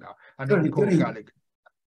century now. And it's called Gallic.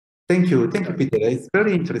 Thank you, Peter. It's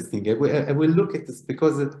very interesting. I will look at this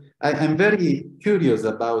because I'm very curious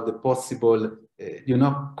about the possible,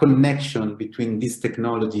 connection between these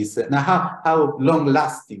technologies. Now, how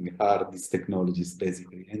long-lasting are these technologies,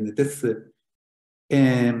 basically? And that's.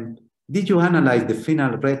 Did you analyze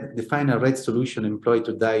the final red solution employed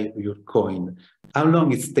to dye your coin? How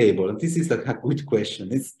long it's stable? This is a good question.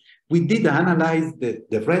 We did analyze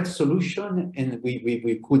the red solution, and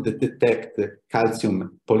we could detect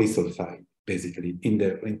calcium polysulfide basically in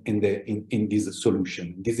this solution.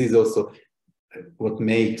 This is also what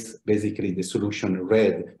makes basically the solution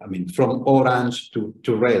red. I mean, from orange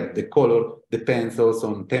to red, the color depends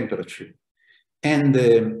also on temperature. And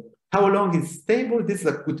how long it's stable? This is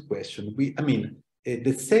a good question.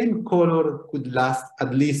 The same color could last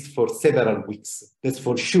at least for several weeks. That's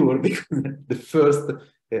for sure, because the first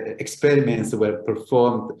experiments were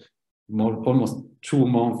performed almost 2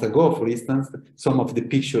 months ago, for instance. Some of the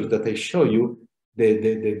pictures that I show you,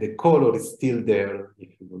 the color is still there.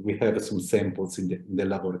 We have some samples in the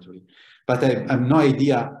laboratory. But I have no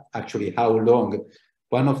idea actually how long.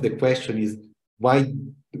 One of the questions is why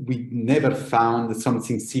we never found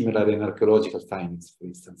something similar in archaeological findings, for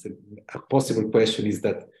instance. A possible question is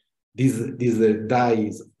that this dye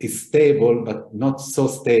is stable, but not so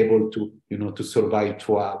stable to survive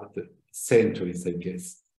throughout centuries, I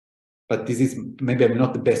guess. But this is, maybe I'm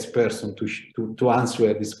not the best person to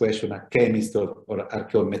answer this question. A chemist or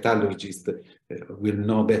archaeometallurgist will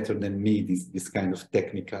know better than me this kind of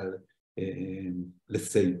technical, let's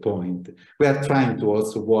say, point. We are trying to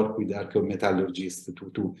also work with archaeometallurgists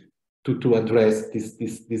to address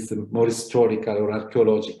this more historical or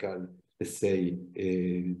archaeological, let's say,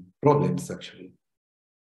 problems, actually.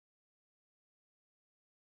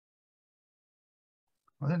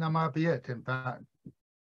 I think that might be it, in fact.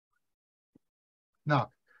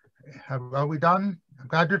 Now, are we done?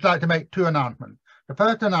 I'd just like to make 2 announcements. The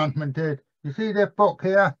first announcement is, you see this book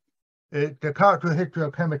here? It's the Cultural History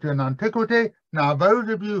of Chemistry and Antiquity. Now, those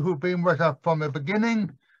of you who've been with us from the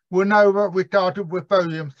beginning will know that we started with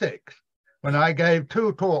volume 6, when I gave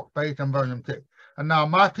 2 talks based on volume 6. And now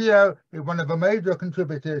Matteo is one of the major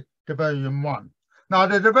contributors to volume 1. Now,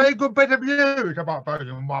 there's a very good bit of news about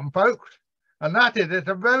volume 1, folks. And that is, it's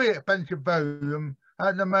a very expensive volume.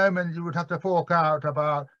 At the moment, you would have to fork out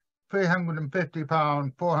about £350,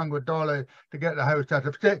 $400 to get the whole set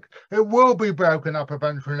of 6. It will be broken up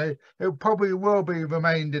eventually. It probably will be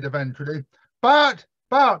remaindered eventually. But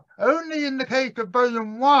only in the case of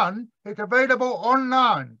volume 1, it's available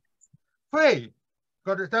online, free,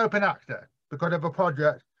 because it's open access, because of a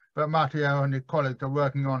project that Matteo and his colleagues are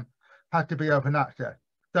working on, has to be open access.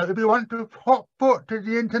 So if you want to hot foot to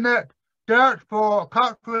the internet, search for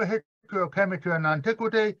Cultural History of Chemistry and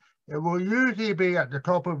Antiquity. It will usually be at the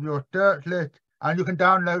top of your search list, and you can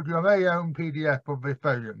download your very own PDF of this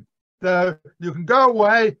volume. So you can go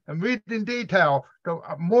away and read in detail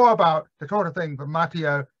more about the sort of things that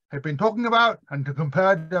Matteo has been talking about, and to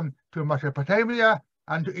compare them to Mesopotamia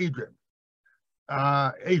and to Egypt.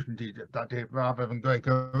 Ancient Egypt, that is, rather than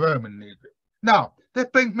Graeco-Roman Egypt. Now, this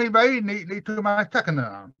brings me very neatly to my second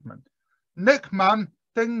announcement. Next month,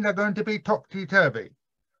 things are going to be topsy-turvy.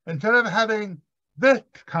 Instead of having this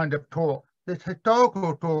kind of talk, this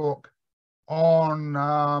historical talk on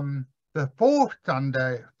the fourth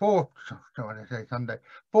Tuesday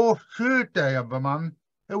of the month,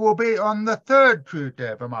 it will be on the 3rd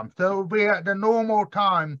Tuesday of the month. So it will be at the normal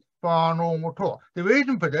time for our normal talk. The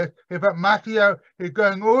reason for this is that Matteo is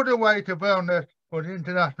going all the way to Vilnius for the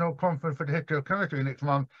International Conference for the History of Chemistry next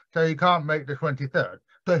month, so he can't make the 23rd.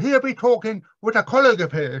 So he'll be talking with a colleague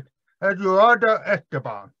of his, Eduardo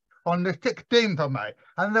Esteban, on the 16th of May,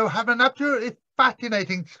 and they'll have an absolutely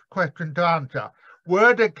fascinating question to answer.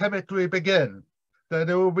 Where did chemistry begin? So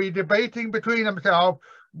they will be debating between themselves,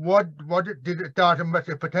 did it start in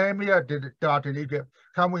Mesopotamia? Did it start in Egypt?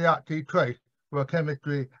 Can we actually trace where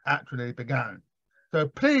chemistry actually began? So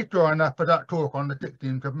please join us for that talk on the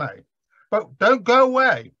 16th of May. But don't go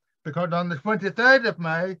away, because on the 23rd of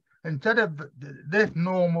May, instead of this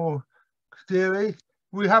normal series,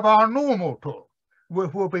 we have our normal talk,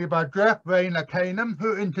 which will be by Jeff Rayner Canham,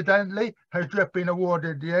 who incidentally has just been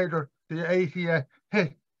awarded the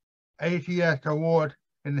ACS Award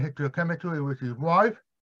in the History of Chemistry with his wife.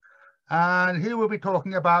 And he will be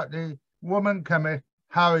talking about the woman chemist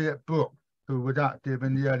Harriet Brooks, who was active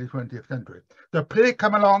in the early 20th century. So please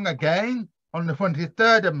come along again on the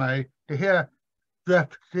 23rd of May to hear Jeff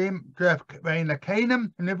Rayner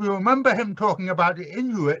Canham. And if you remember him talking about the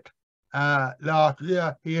Inuit last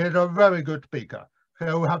year, he is a very good speaker.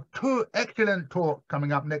 So we'll have 2 excellent talks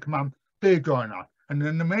coming up next month. Please join us. And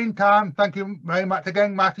in the meantime, thank you very much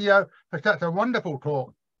again, Matteo, for such a wonderful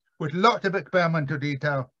talk with lots of experimental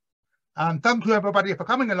detail. And thank you, everybody, for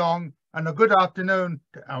coming along, and a good afternoon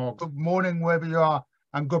or good morning, wherever you are,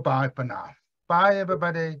 and goodbye for now. Bye,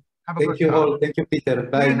 everybody. Have a good time. Thank you all. Thank you, Peter.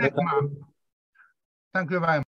 Bye. See you next month. Thank you very much.